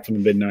throwback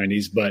from the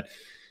mid-'90s, but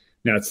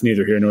now it's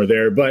neither here nor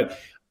there. But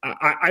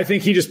I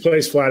think he just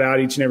plays flat out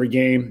each and every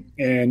game,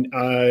 and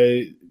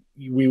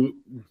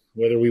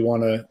whether we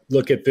want to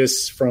look at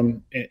this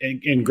from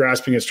in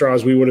grasping at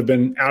straws, we would have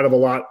been out of a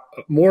lot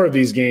more of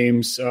these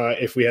games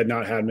if we had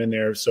not had him in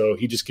there. So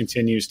he just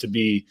continues to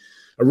be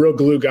a real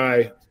glue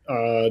guy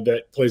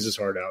that plays his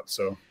heart out.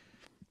 So,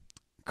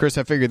 Chris,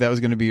 I figured that was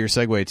going to be your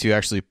segue to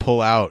actually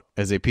pull out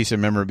as a piece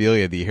of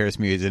memorabilia the Harris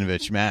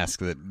Muyezinovich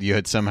mask that you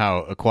had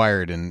somehow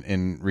acquired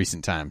in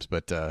recent times.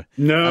 But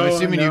no, I'm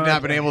assuming you've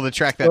not been able to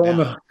track that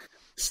down.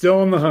 Still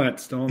on the hunt.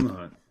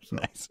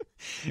 Nice.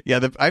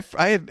 Yeah,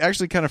 I had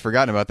actually kind of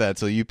forgotten about that.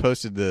 So you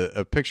posted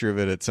a picture of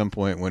it at some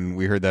point when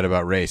we heard that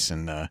about race,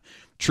 and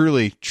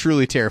truly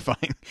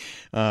terrifying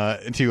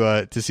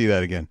to see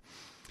that again.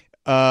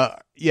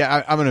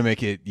 Yeah, I'm going to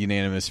make it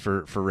unanimous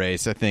for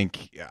race. I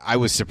think I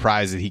was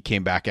surprised that he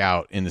came back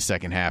out in the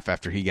second half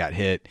after he got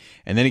hit,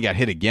 and then he got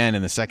hit again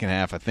in the second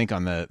half. I think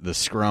on the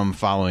scrum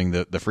following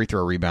the free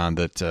throw rebound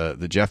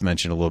that Jeff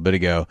mentioned a little bit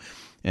ago,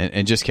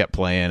 and just kept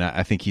playing.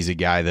 I think he's a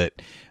guy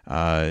that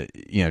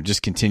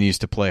just continues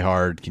to play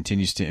hard,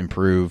 continues to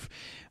improve.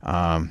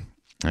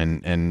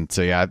 And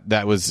so yeah,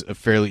 that was a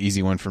fairly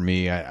easy one for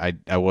me.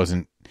 I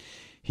wasn't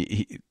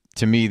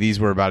to me, these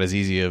were about as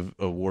easy of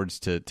awards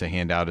to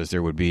hand out as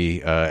there would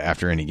be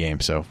after any game.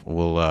 So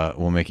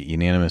we'll make it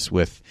unanimous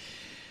with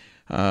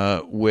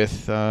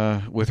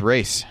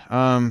race.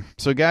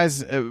 So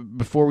guys,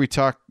 before we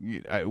talk,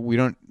 we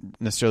don't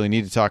necessarily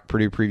need to talk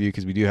Purdue preview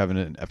because we do have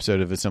an episode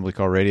of Assembly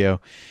Call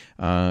Radio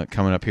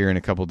coming up here in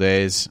a couple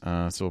days.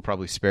 So we'll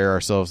probably spare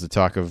ourselves the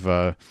talk of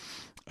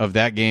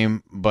that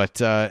game.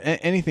 But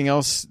anything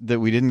else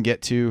that we didn't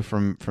get to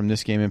from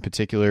this game in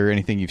particular?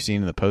 Anything you've seen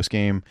in the post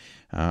game?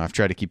 I've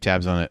tried to keep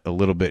tabs on it a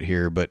little bit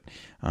here, but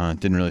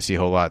didn't really see a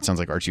whole lot. It sounds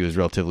like Archie was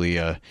relatively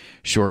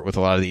short with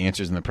a lot of the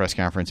answers in the press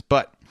conference.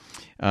 But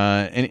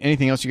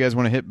anything else you guys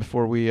want to hit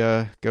before we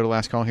go to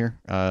last call here?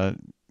 Either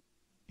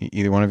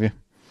one of you?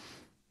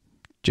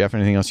 Jeff,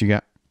 anything else you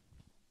got?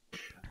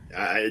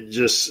 I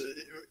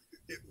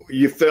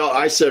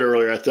said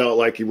earlier, I felt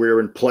like we were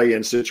in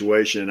play-in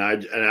situation.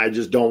 And I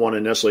just don't want to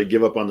necessarily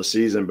give up on the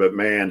season, but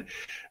man,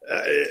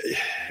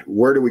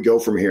 where do we go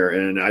from here?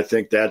 And I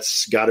think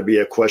that's got to be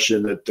a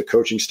question that the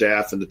coaching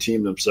staff and the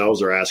team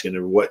themselves are asking.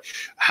 And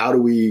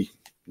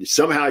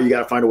somehow you got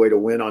to find a way to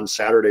win on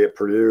Saturday at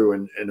Purdue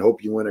and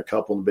hope you win a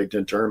couple in the Big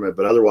Ten tournament.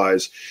 But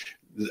otherwise,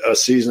 a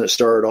season that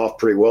started off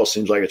pretty well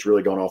seems like it's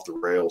really gone off the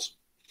rails.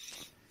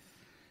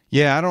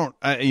 Yeah,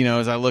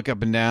 as I look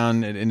up and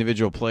down at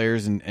individual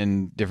players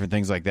and different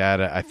things like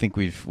that, I think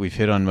we've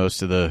hit on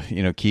most of the,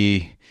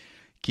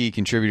 key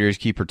contributors,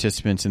 key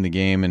participants in the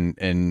game.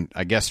 And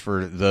I guess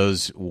for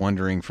those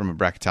wondering from a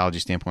bracketology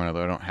standpoint,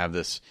 although I don't have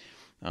this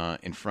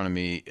in front of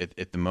me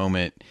at the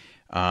moment,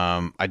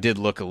 I did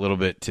look a little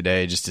bit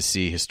today just to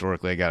see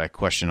historically. I got a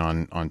question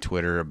on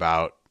Twitter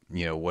about,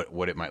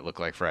 what it might look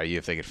like for IU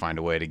if they could find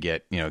a way to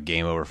get,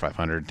 game over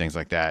 500, things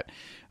like that.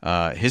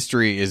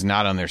 History is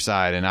not on their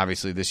side. And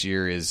obviously this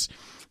year is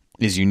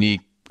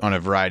unique on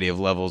a variety of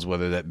levels,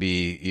 whether that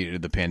be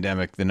the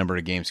pandemic, the number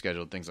of games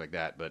scheduled, things like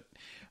that. But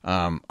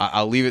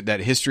I'll leave it that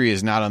history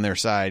is not on their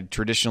side.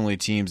 Traditionally,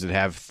 teams that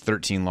have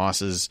 13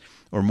 losses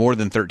or more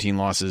than 13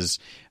 losses,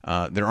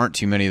 there aren't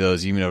too many of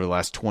those even over the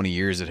last 20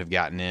 years that have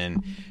gotten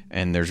in.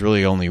 And there's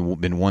really only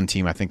been one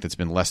team, I think, that's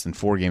been less than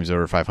 4 games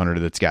over 500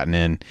 that's gotten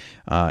in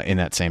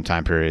that same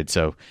time period.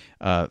 So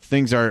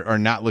things are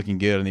not looking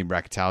good on the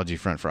bracketology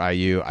front for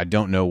IU. I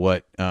don't know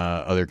what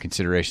other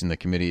consideration the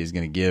committee is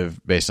going to give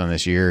based on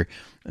this year.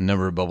 A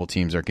number of bubble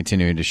teams are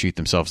continuing to shoot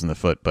themselves in the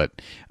foot.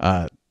 But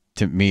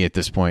to me at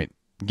this point,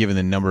 given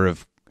the number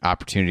of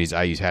opportunities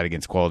IU's had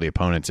against quality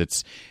opponents,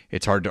 it's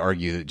hard to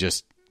argue that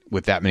just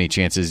with that many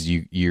chances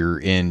you're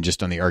in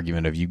just on the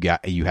argument of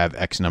you have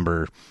X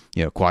number,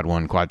 quad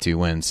 1, quad 2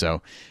 wins.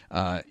 So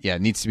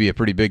it needs to be a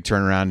pretty big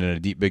turnaround and a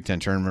deep Big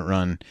Ten tournament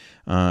run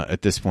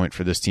at this point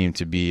for this team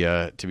to be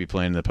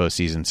playing in the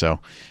postseason. So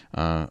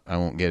I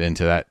won't get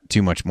into that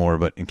too much more,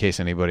 but in case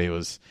anybody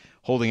was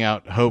holding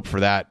out hope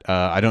for that,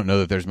 I don't know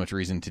that there's much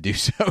reason to do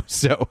so.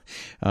 So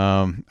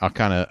I'll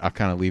kind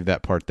of leave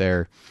that part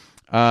there.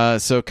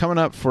 So coming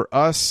up for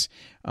us,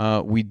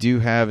 we do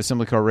have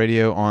Assembly Call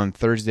Radio on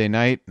Thursday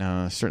night.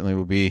 Certainly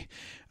will be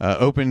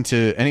open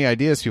to any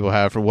ideas people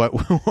have for what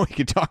we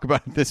could talk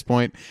about at this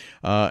point.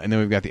 And then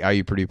we've got the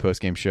IU Purdue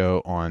postgame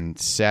show on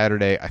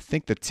Saturday. I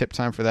think the tip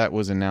time for that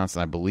was announced,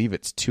 and I believe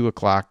it's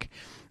 2:00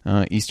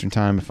 Eastern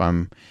time, if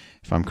I'm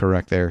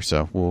correct there.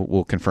 So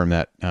we'll confirm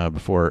that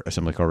before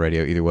Assembly Call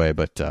Radio either way.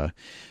 But so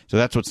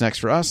that's what's next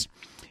for us.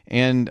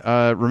 And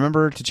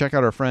remember to check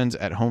out our friends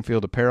at Home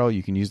Field Apparel.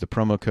 You can use the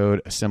promo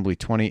code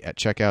Assembly20 at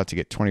checkout to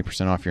get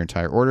 20% off your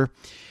entire order.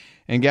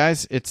 And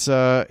guys, it's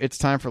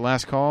time for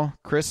last call.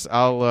 Chris,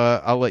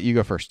 I'll let you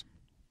go first.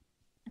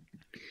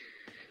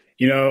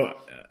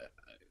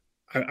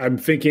 I'm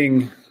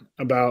thinking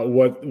about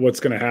what's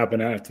going to happen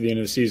after the end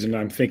of the season.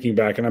 I'm thinking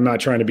back, and I'm not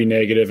trying to be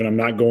negative, and I'm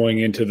not going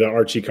into the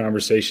Archie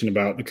conversation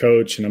about the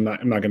coach, and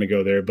I'm not going to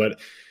go there. But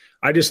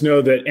I just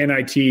know that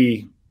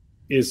NIT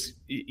is,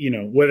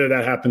 whether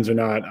that happens or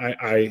not,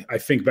 I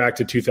think back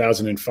to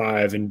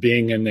 2005 and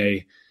being in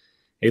a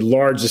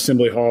large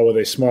assembly hall with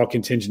a small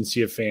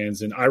contingency of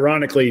fans, and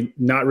ironically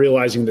not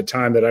realizing at the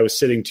time that I was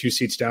sitting 2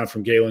 seats down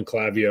from Galen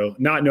Clavio,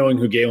 not knowing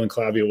who Galen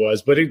Clavio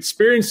was, but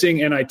experiencing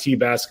NIT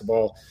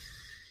basketball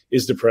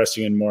is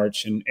depressing in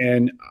March.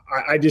 And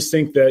I just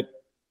think that,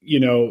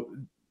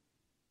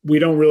 we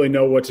don't really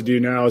know what to do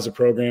now as a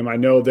program. I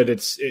know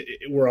that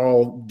we're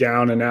all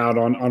down and out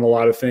on a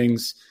lot of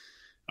things.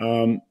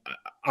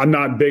 I'm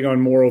not big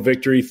on moral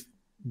victories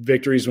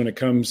when it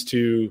comes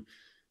to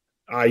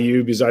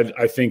IU because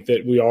I think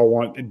that we all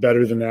want it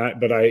better than that.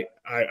 But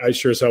I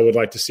sure as hell would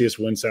like to see us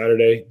win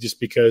Saturday just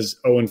because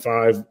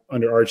 0-5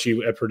 under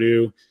Archie at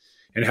Purdue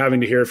and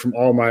having to hear from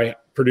all my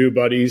Purdue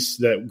buddies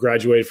that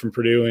graduated from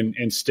Purdue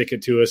and stick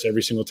it to us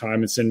every single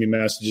time and send me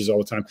messages all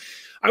the time.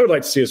 I would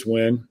like to see us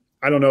win.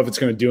 I don't know if it's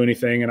going to do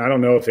anything, and I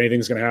don't know if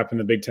anything's going to happen in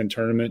the Big Ten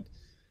tournament.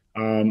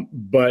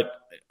 But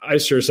I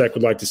sure as heck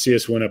would like to see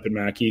us win up at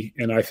Mackey.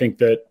 And I think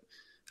that,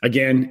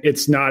 again,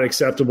 it's not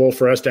acceptable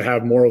for us to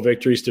have moral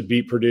victories to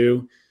beat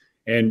Purdue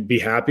and be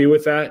happy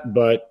with that.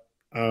 But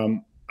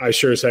I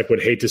sure as heck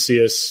would hate to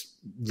see us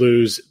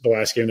lose the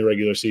last game of the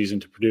regular season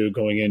to Purdue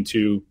going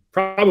into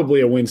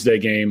probably a Wednesday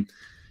game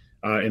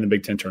in the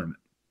Big Ten tournament.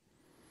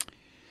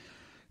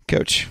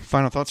 Coach,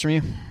 final thoughts from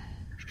you?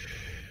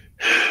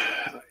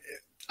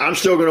 I'm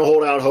still going to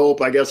hold out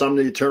hope. I guess I'm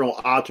the eternal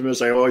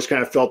optimist. I always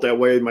kind of felt that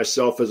way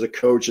myself as a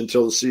coach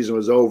until the season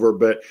was over.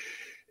 But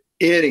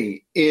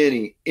any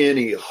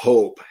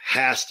hope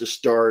has to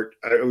start.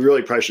 I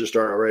really probably should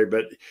start already,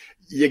 but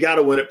you got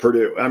to win at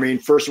Purdue. I mean,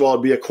 first of all,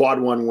 it'd be a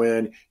quad one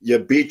win. You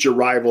beat your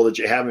rival that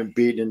you haven't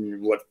beaten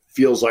in what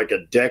feels like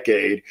a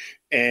decade.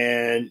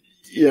 And,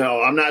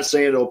 I'm not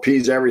saying it'll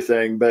appease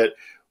everything, but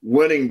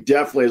winning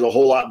definitely is a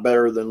whole lot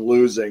better than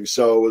losing.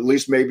 So at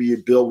least maybe you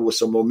build with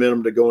some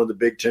momentum to go in the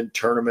Big Ten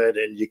tournament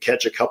and you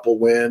catch a couple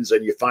wins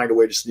and you find a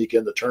way to sneak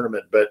in the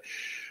tournament. But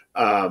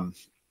right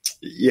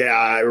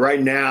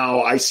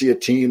now I see a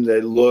team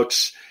that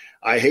looks,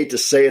 I hate to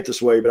say it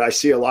this way, but I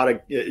see a lot of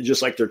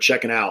just like they're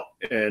checking out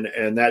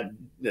and that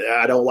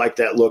I don't like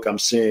that look I'm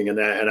seeing. And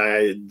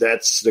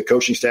that's the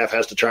coaching staff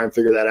has to try and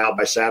figure that out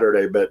by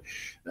Saturday. But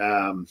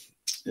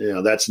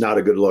that's not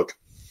a good look.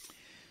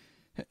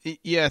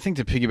 Yeah, I think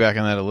to piggyback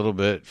on that a little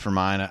bit for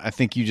mine, I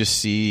think you just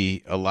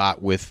see a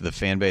lot with the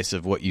fan base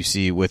of what you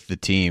see with the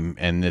team,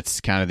 and it's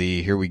kind of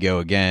the here we go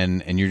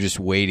again, and you're just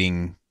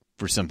waiting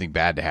for something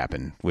bad to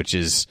happen, which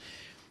is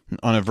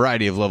on a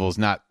variety of levels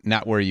not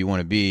where you want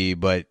to be.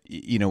 But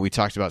we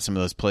talked about some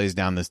of those plays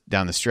down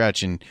the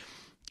stretch, and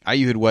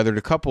IU had weathered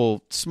a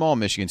couple small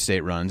Michigan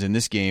State runs in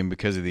this game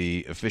because of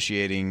the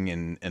officiating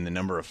and the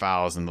number of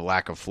fouls and the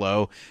lack of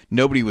flow.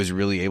 Nobody was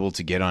really able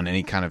to get on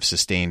any kind of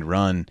sustained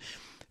run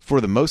for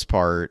the most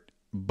part,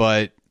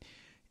 but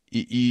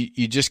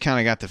you just kind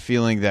of got the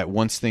feeling that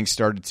once things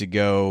started to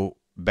go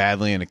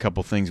badly and a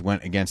couple things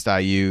went against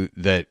IU,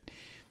 that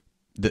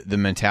the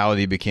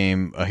mentality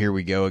became a here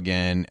we go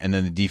again, and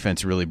then the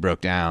defense really broke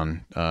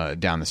down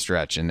the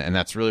stretch, and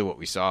that's really what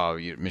we saw.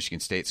 Michigan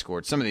State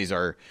scored. Some of these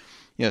are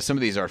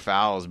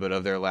fouls, but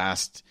of their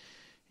last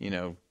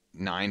 9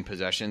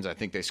 possessions, I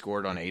think they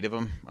scored on 8 of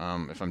them,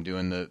 if I'm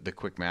doing the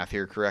quick math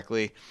here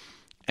correctly.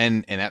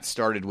 And that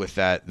started with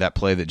that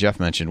play that Jeff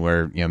mentioned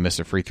where, missed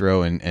a free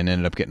throw and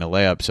ended up getting a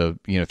layup. So,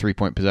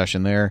 3-point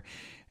possession there.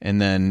 And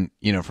then,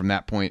 from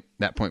that point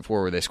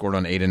forward, they scored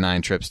on 8 and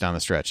 9 trips down the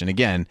stretch. And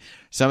again,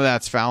 some of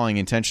that's fouling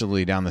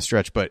intentionally down the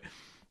stretch, but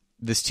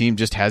this team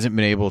just hasn't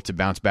been able to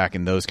bounce back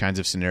in those kinds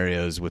of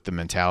scenarios with the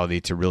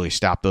mentality to really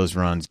stop those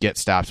runs, get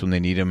stops when they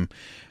need them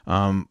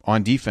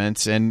on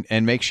defense, and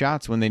make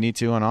shots when they need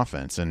to on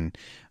offense. And,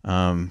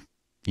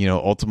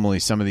 ultimately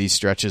some of these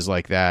stretches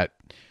like that,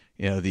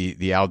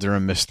 the Al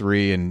Durham missed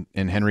 3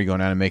 and Henry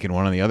going out and making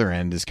 1 on the other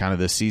end is kind of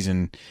this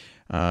season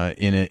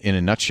in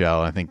a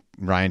nutshell. I think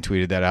Ryan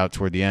tweeted that out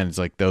toward the end. It's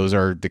like those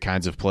are the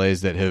kinds of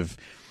plays that have,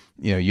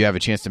 you have a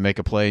chance to make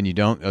a play and you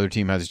don't. The other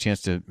team has a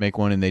chance to make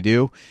one and they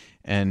do.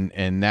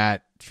 And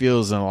that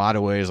feels in a lot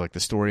of ways like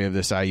the story of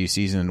this IU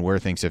season and where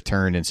things have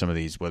turned in some of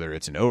these, whether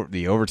it's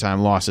the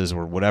overtime losses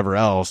or whatever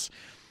else.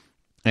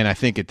 And I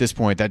think at this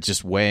point that's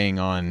just weighing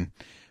on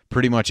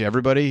pretty much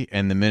everybody.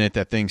 And the minute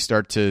that things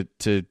start to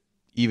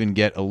even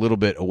get a little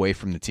bit away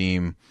from the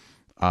team,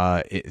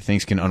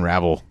 things can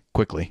unravel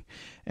quickly.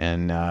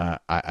 And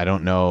I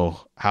don't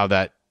know how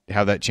that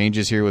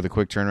changes here with a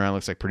quick turnaround.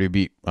 Looks like Purdue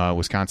beat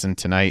Wisconsin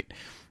tonight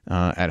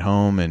at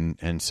home,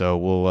 and so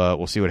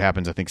we'll see what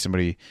happens. I think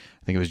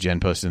it was Jen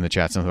posted in the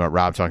chat something about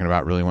Rob talking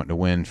about really wanting to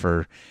win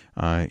for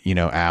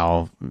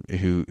Al,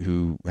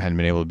 who hadn't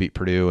been able to beat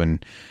Purdue,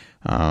 and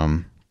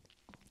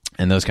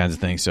those kinds of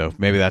things. So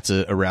maybe that's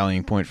a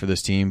rallying point for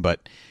this team,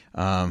 but.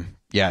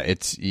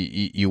 It's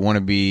you want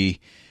to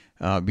be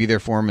there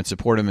for them and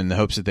support them in the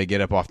hopes that they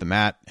get up off the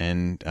mat,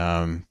 and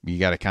you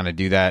got to kind of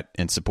do that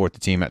and support the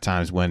team at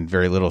times when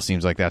very little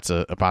seems like that's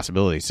a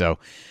possibility. So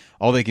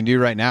all they can do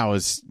right now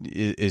is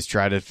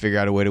try to figure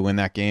out a way to win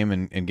that game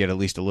and get at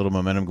least a little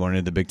momentum going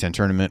into the Big Ten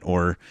tournament,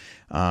 or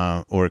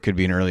it could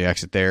be an early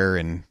exit there.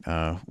 And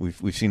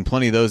we've seen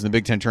plenty of those in the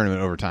Big Ten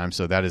tournament over time,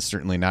 so that is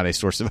certainly not a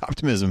source of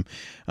optimism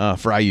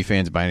for IU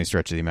fans by any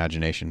stretch of the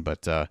imagination.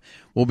 But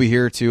we'll be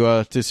here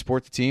to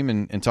support the team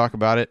and talk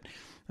about it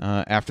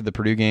after the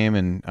Purdue game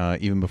and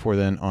even before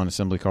then on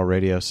Assembly Call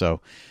Radio.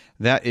 So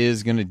that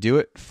is going to do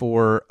it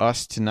for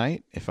us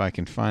tonight, if I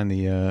can find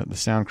the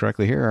sound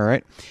correctly here. All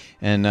right.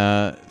 And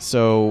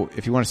so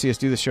if you want to see us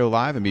do the show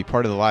live and be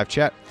part of the live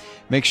chat,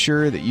 make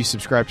sure that you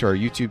subscribe to our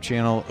YouTube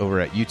channel over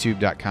at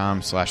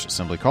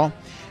youtube.com/assemblycall.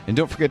 And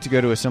don't forget to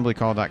go to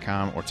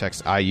assemblycall.com or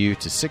text IU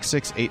to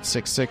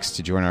 66866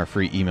 to join our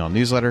free email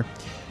newsletter.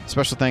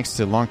 Special thanks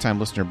to longtime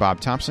listener Bob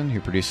Thompson, who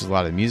produces a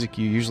lot of the music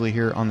you usually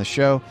hear on the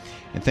show.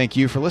 And thank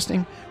you for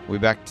listening. We'll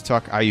be back to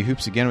talk IU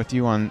Hoops again with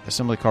you on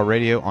Assembly Call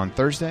Radio on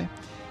Thursday.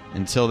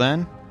 Until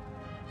then,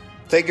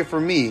 take it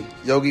from me,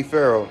 Yogi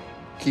Ferrell.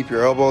 Keep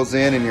your elbows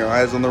in and your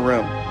eyes on the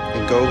rim.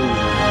 And go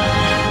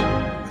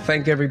Hoosiers.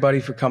 Thank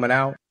everybody for coming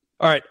out.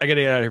 All right, I got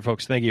to get out of here,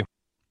 folks. Thank you.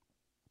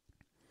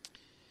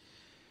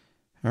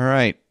 All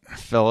right,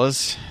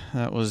 fellas.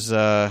 That was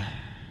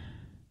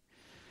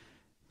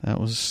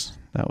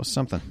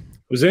something.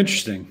 It was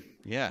interesting.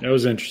 Yeah. It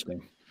was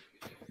interesting.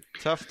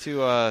 Tough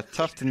to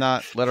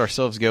not let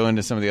ourselves go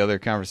into some of the other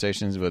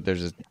conversations, but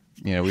there's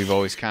we've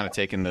always kind of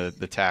taken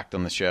the tact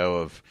on the show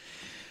of,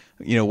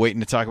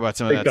 waiting to talk about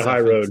some of that the stuff high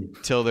road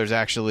until there's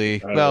actually,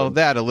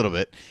 that a little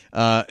bit.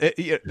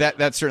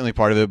 That's certainly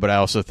part of it, but I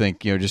also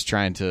think, just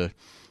trying to,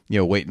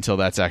 wait until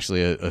that's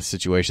actually a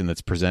situation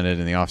that's presented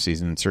in the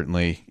offseason, and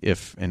certainly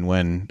if and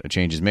when a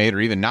change is made or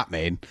even not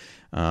made.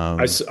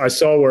 I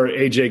saw where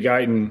AJ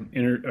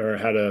Guyton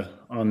had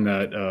on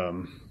that,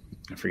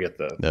 I forget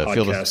the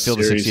podcast Field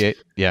of 68.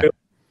 Yeah.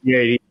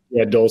 Yeah, he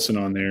had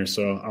Dolson on there,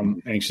 so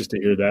I'm anxious to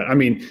hear that. I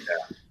mean,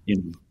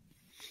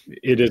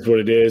 it is what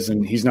it is,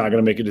 and he's not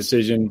going to make a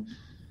decision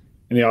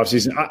in the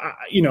offseason.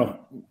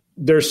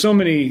 There's so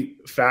many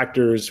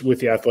factors with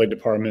the athletic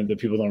department that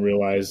people don't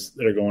realize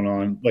that are going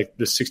on, like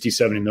the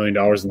 $60-70 million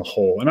in the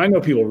hole. And I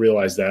know people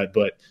realize that,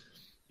 but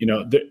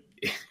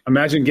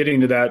imagine getting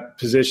to that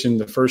position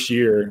the first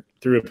year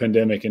through a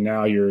pandemic, and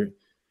now you're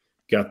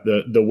got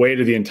the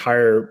weight of the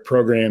entire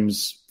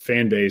program's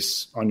fan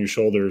base on your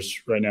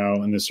shoulders right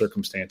now in this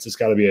circumstance. It's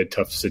got to be a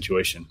tough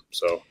situation.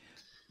 So,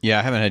 yeah,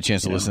 I haven't had a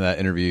chance to listen to that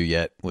interview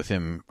yet with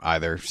him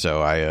either.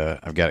 So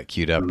I've got it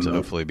queued up to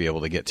hopefully be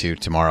able to get to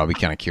tomorrow. I'll be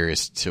kind of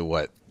curious to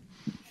what,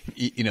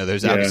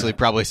 there's obviously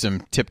probably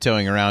some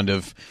tiptoeing around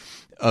of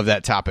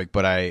that topic,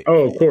 but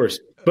of course.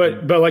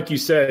 But like you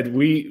said,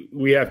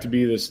 we have to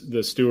be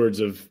the stewards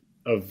of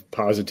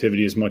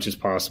positivity as much as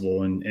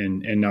possible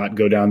and not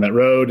go down that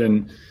road.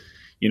 And,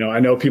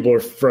 I know people are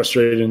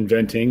frustrated and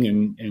venting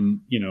and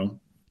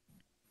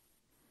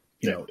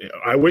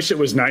I wish it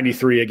was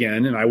 93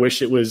 again, and I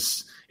wish it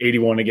was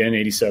 81 again,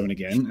 87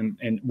 again.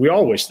 And we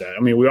all wish that. I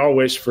mean, we all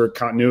wish for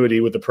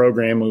continuity with the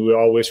program, and we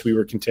all wish we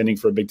were contending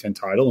for a Big Ten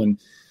title and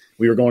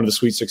we were going to the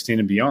Sweet 16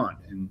 and beyond.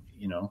 And,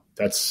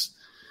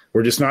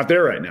 we're just not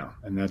there right now.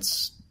 And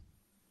that's,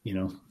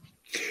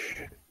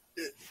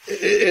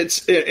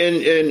 It's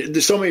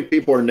and so many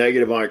people are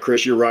negative on it,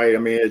 Chris. You're right. I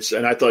mean,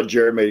 and I thought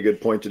Jared made a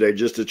good point today,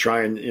 just to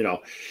try and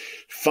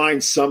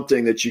find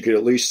something that you could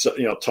at least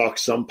talk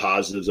some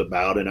positives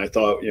about. And I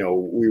thought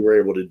we were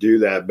able to do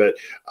that. But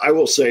I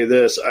will say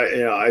this: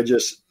 I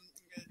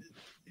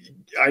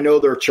know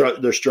they're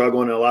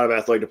struggling, and a lot of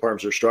athletic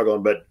departments are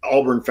struggling. But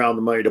Auburn found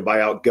the money to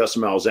buy out Gus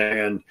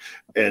Malzahn,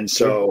 and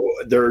so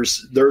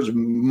there's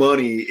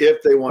money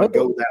if they want to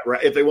go that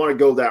route. If they want to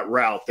go that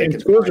route, they can.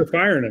 Schools are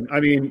firing him. I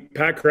mean,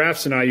 Pat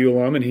Kraft's an IU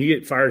alum, and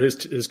he fired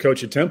his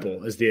coach at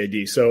Temple as the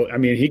AD. So I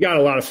mean, he got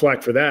a lot of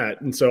flack for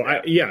that. And so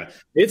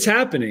it's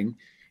happening,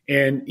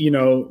 and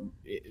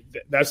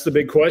that's the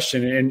big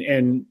question.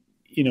 And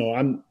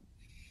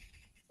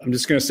I'm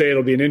just going to say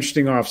it'll be an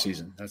interesting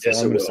offseason. That's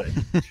all I'm going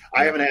to say.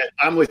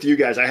 I'm with you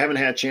guys. I haven't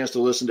had a chance to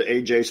listen to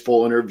AJ's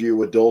full interview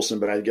with Dolson,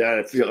 but I got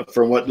to feel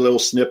from what little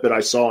snippet I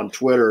saw on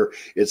Twitter,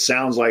 it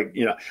sounds like,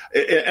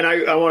 and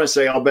I want to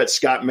say, I'll bet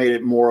Scott made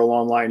it more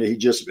along the line that he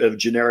just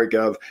generic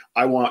of,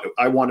 I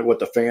wanted what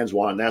the fans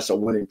want, and that's a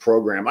winning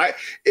program.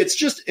 It's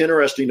just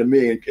interesting to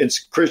me. And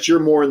Chris, you're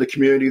more in the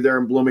community there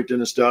in Bloomington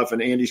and stuff,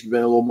 and Andy's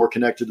been a little more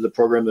connected to the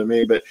program than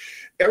me, but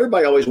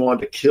everybody always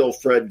wanted to kill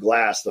Fred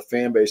Glass, the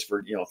fan base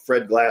for,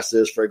 Fred Glass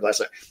this, Fred Glass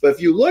that. But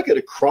if you look at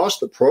across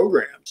the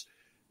programs,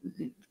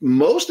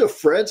 most of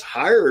Fred's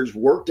hires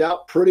worked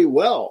out pretty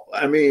well.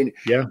 I mean,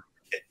 yeah,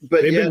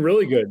 but they've been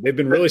really good. They've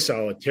been really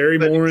solid. Terry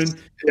Morin,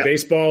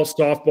 baseball,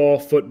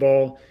 softball,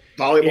 football,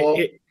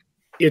 volleyball.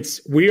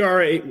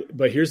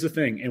 But here's the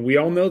thing, and we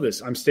all know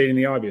this. I'm stating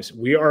the obvious.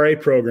 We are a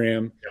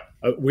program.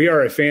 We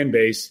are a fan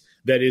base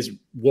that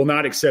will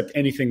not accept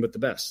anything but the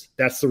best.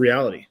 That's the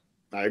reality.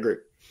 I agree.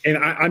 And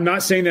I'm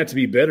not saying that to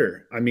be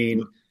bitter. I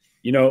mean,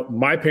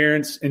 my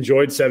parents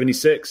enjoyed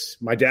 76.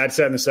 My dad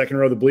sat in the second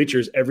row of the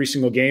bleachers every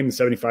single game in the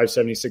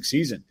 75-76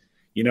 season.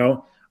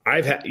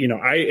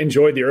 I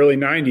enjoyed the early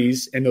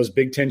 90s and those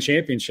Big Ten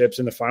championships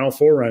and the Final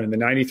Four run and the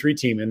 93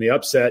 team and the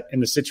upset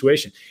and the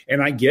situation.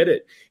 And I get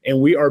it.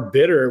 And we are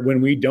bitter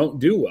when we don't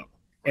do well.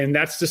 And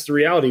that's just the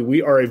reality.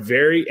 We are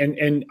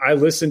and I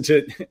listen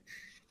to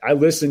other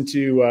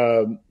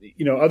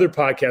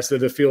podcasts of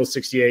the Field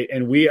 68,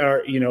 and we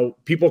are,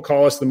 people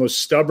call us the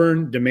most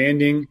stubborn,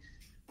 demanding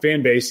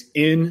fan base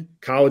in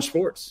college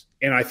sports.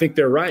 And I think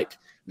they're right.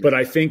 But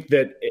I think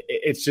that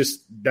it's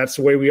just that's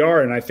the way we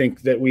are. And I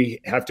think that we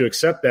have to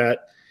accept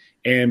that.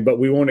 But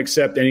we won't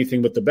accept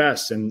anything but the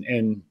best.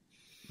 And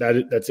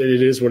that's it.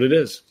 It is what it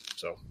is.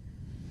 So.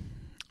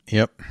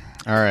 Yep.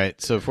 All right.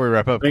 So before we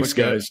wrap up, thanks,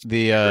 guys.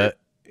 Glad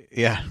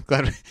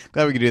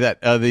we could do that.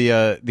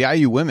 The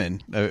IU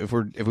women, if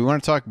we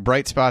want to talk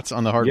bright spots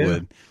on the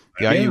hardwood,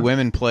 the IU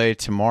women play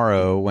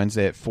tomorrow,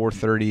 Wednesday at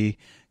 4:30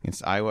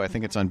 against Iowa. I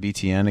think it's on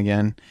BTN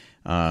again.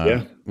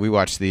 We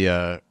watched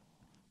the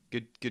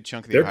good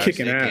chunk of the Ohio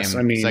kicking State ass. game.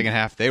 I mean, second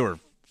half they were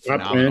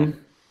phenomenal.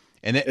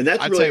 And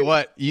that's tell you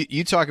what,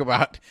 you talk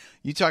about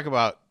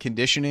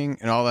conditioning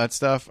and all that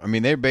stuff. I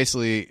mean, they're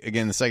basically,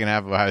 again, the second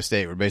half of Ohio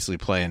State were basically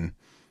playing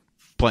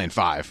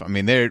five. I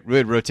mean, they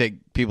would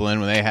rotate people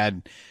in when they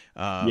had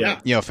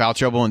foul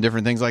trouble and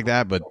different things like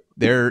that. But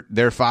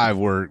their five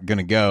were going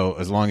to go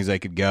as long as they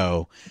could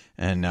go,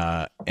 and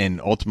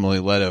ultimately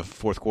led a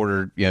fourth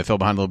quarter. Fell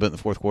behind a little bit in the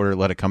fourth quarter,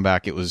 let it come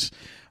back. It was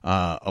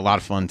a lot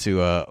of fun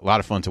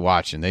to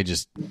watch, and they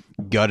just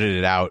gutted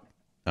it out.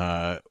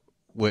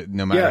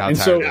 No matter how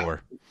tired they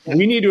were.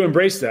 We need to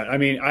embrace that. I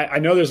mean, I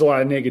know there's a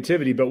lot of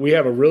negativity, but we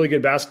have a really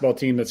good basketball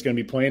team that's going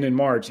to be playing in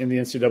March in the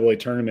NCAA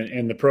tournament,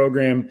 and the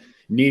program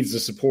needs the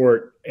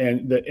support.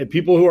 And the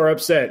people who are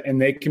upset,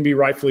 and they can be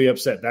rightfully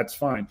upset, that's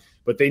fine.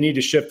 But they need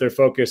to shift their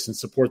focus and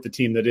support the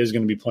team that is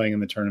going to be playing in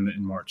the tournament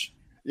in March.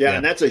 Yeah,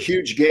 and that's a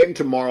huge game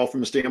tomorrow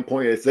from the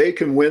standpoint if they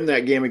can win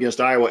that game against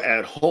Iowa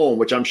at home,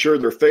 which I'm sure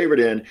they're favored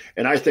in,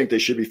 and I think they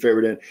should be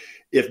favored in.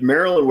 If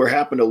Maryland were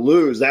happen to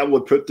lose, that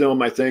would put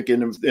them, I think,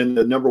 in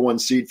the number one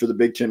seed for the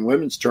Big Ten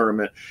women's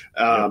tournament.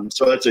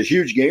 So that's a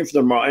huge game for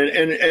them.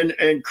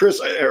 And Chris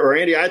or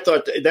Andy, I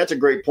thought that's a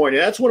great point.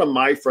 And that's one of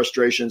my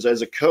frustrations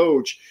as a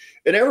coach.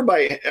 And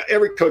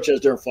every coach has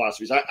different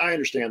philosophies. I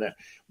understand that.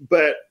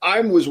 But I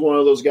was one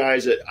of those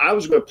guys that I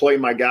was going to play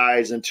my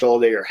guys until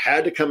they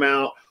had to come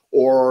out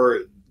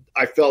or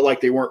I felt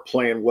like they weren't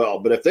playing well.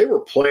 But if they were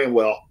playing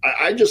well,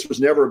 I just was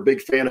never a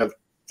big fan of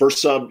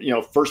first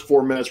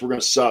 4 minutes, we're going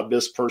to sub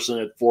this person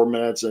at 4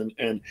 minutes. And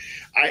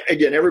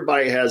every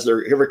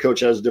coach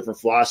has a different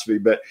philosophy,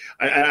 but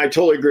I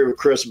totally agree with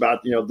Chris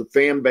about, the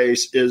fan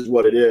base is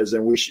what it is.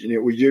 And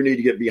we do need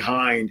to get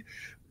behind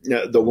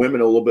the women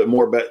a little bit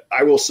more. But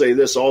I will say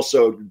this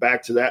also,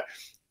 back to that,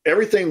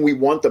 everything we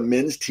want the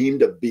men's team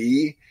to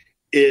be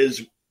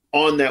is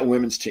on that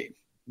women's team.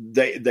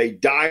 They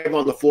dive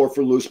on the floor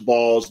for loose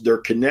balls. They're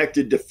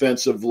connected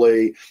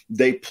defensively.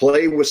 They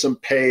play with some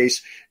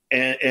pace.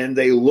 And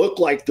they look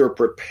like they're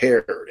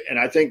prepared. And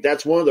I think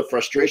that's one of the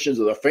frustrations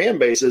of the fan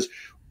base is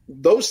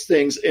those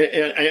things.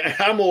 And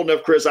I'm old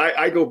enough, Chris,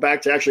 I go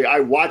back to I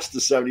watched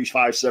the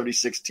 75,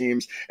 76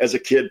 teams as a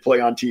kid play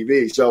on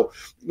TV. So,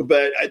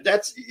 but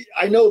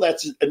I know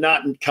that's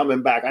not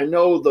coming back. I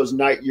know those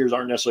night years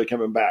aren't necessarily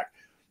coming back.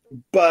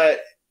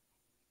 But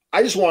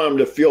I just want them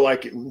to feel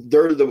like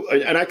they're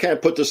and I kind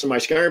of put this in my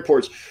scouting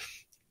reports,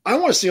 I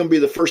want to see them be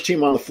the first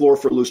team on the floor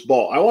for a loose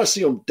ball. I want to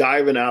see them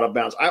diving out of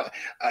bounds.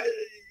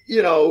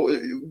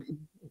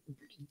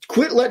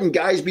 Quit letting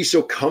guys be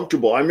so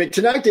comfortable. I mean,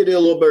 tonight they did a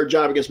little better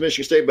job against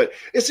Michigan State, but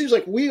it seems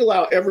like we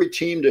allow every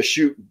team to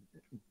shoot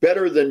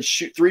better than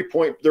shoot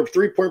 3-point. Their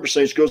 3-point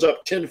percentage goes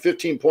up 10 to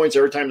 15 points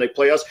every time they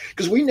play us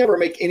because we never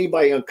make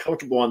anybody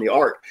uncomfortable on the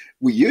arc.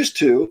 We used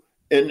to.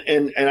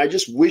 And I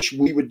just wish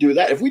we would do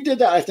that. If we did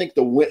that, I think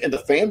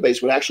the fan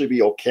base would actually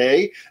be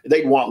okay.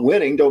 They'd want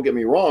winning, don't get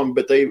me wrong,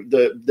 but they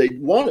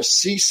want to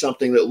see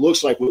something that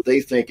looks like what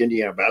they think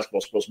Indiana basketball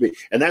is supposed to be.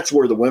 And that's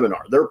where the women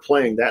are. They're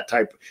playing that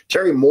type.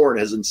 Terry Moore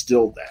has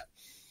instilled that.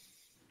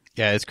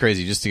 Yeah, it's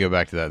crazy. Just to go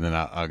back to that, and then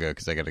I'll go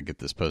because I got to get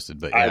this posted.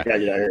 But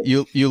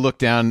you look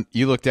down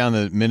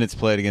the minutes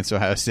played against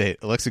Ohio State.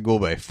 Alexa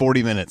Gulbe,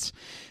 40 minutes.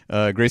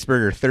 Grace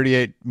Berger,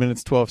 38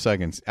 minutes, 12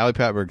 seconds. Allie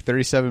Patberg,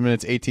 37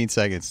 minutes, 18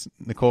 seconds.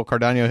 Nicole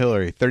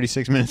Cardano-Hillary,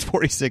 36 minutes,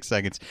 46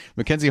 seconds.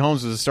 Mackenzie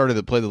Holmes was the starter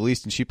that played the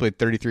least, and she played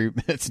 33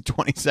 minutes and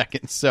 20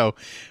 seconds. So,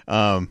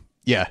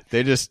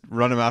 they just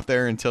run them out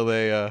there until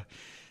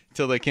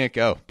they can't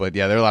go. But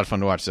yeah, they're a lot of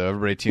fun to watch. So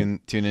everybody tune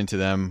into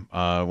them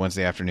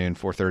Wednesday afternoon,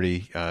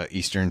 4:30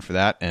 Eastern for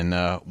that.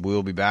 And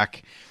we'll be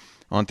back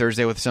on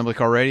Thursday with Assembly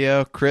Call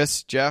Radio.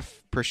 Chris,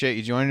 Jeff, appreciate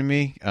you joining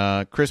me.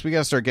 Chris, we got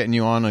to start getting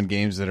you on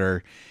games that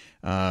are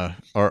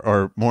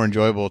more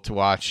enjoyable to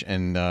watch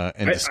and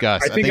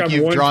discuss. I think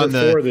you've drawn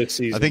this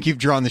season. I think you've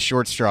drawn the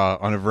short straw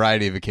on a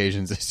variety of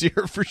occasions this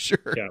year for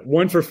sure. Yeah,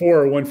 1 for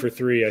 4 or 1 for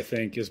 3, I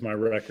think, is my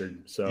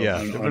record. So yeah,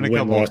 on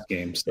win-loss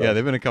games. So. Yeah,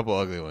 they've been a couple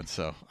ugly ones.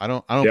 So I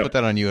don't put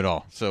that on you at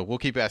all. So we'll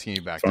keep asking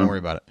you back. Fun. Don't worry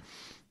about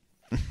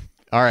it.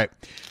 All right.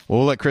 Well,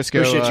 we'll let Chris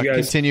go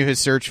continue his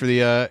search for the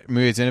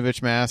Muja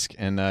Zinovich mask.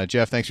 And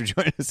Jeff, thanks for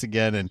joining us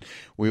again. And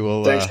we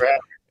will. Thanks for having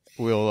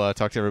me. We'll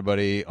talk to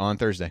everybody on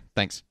Thursday.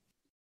 Thanks.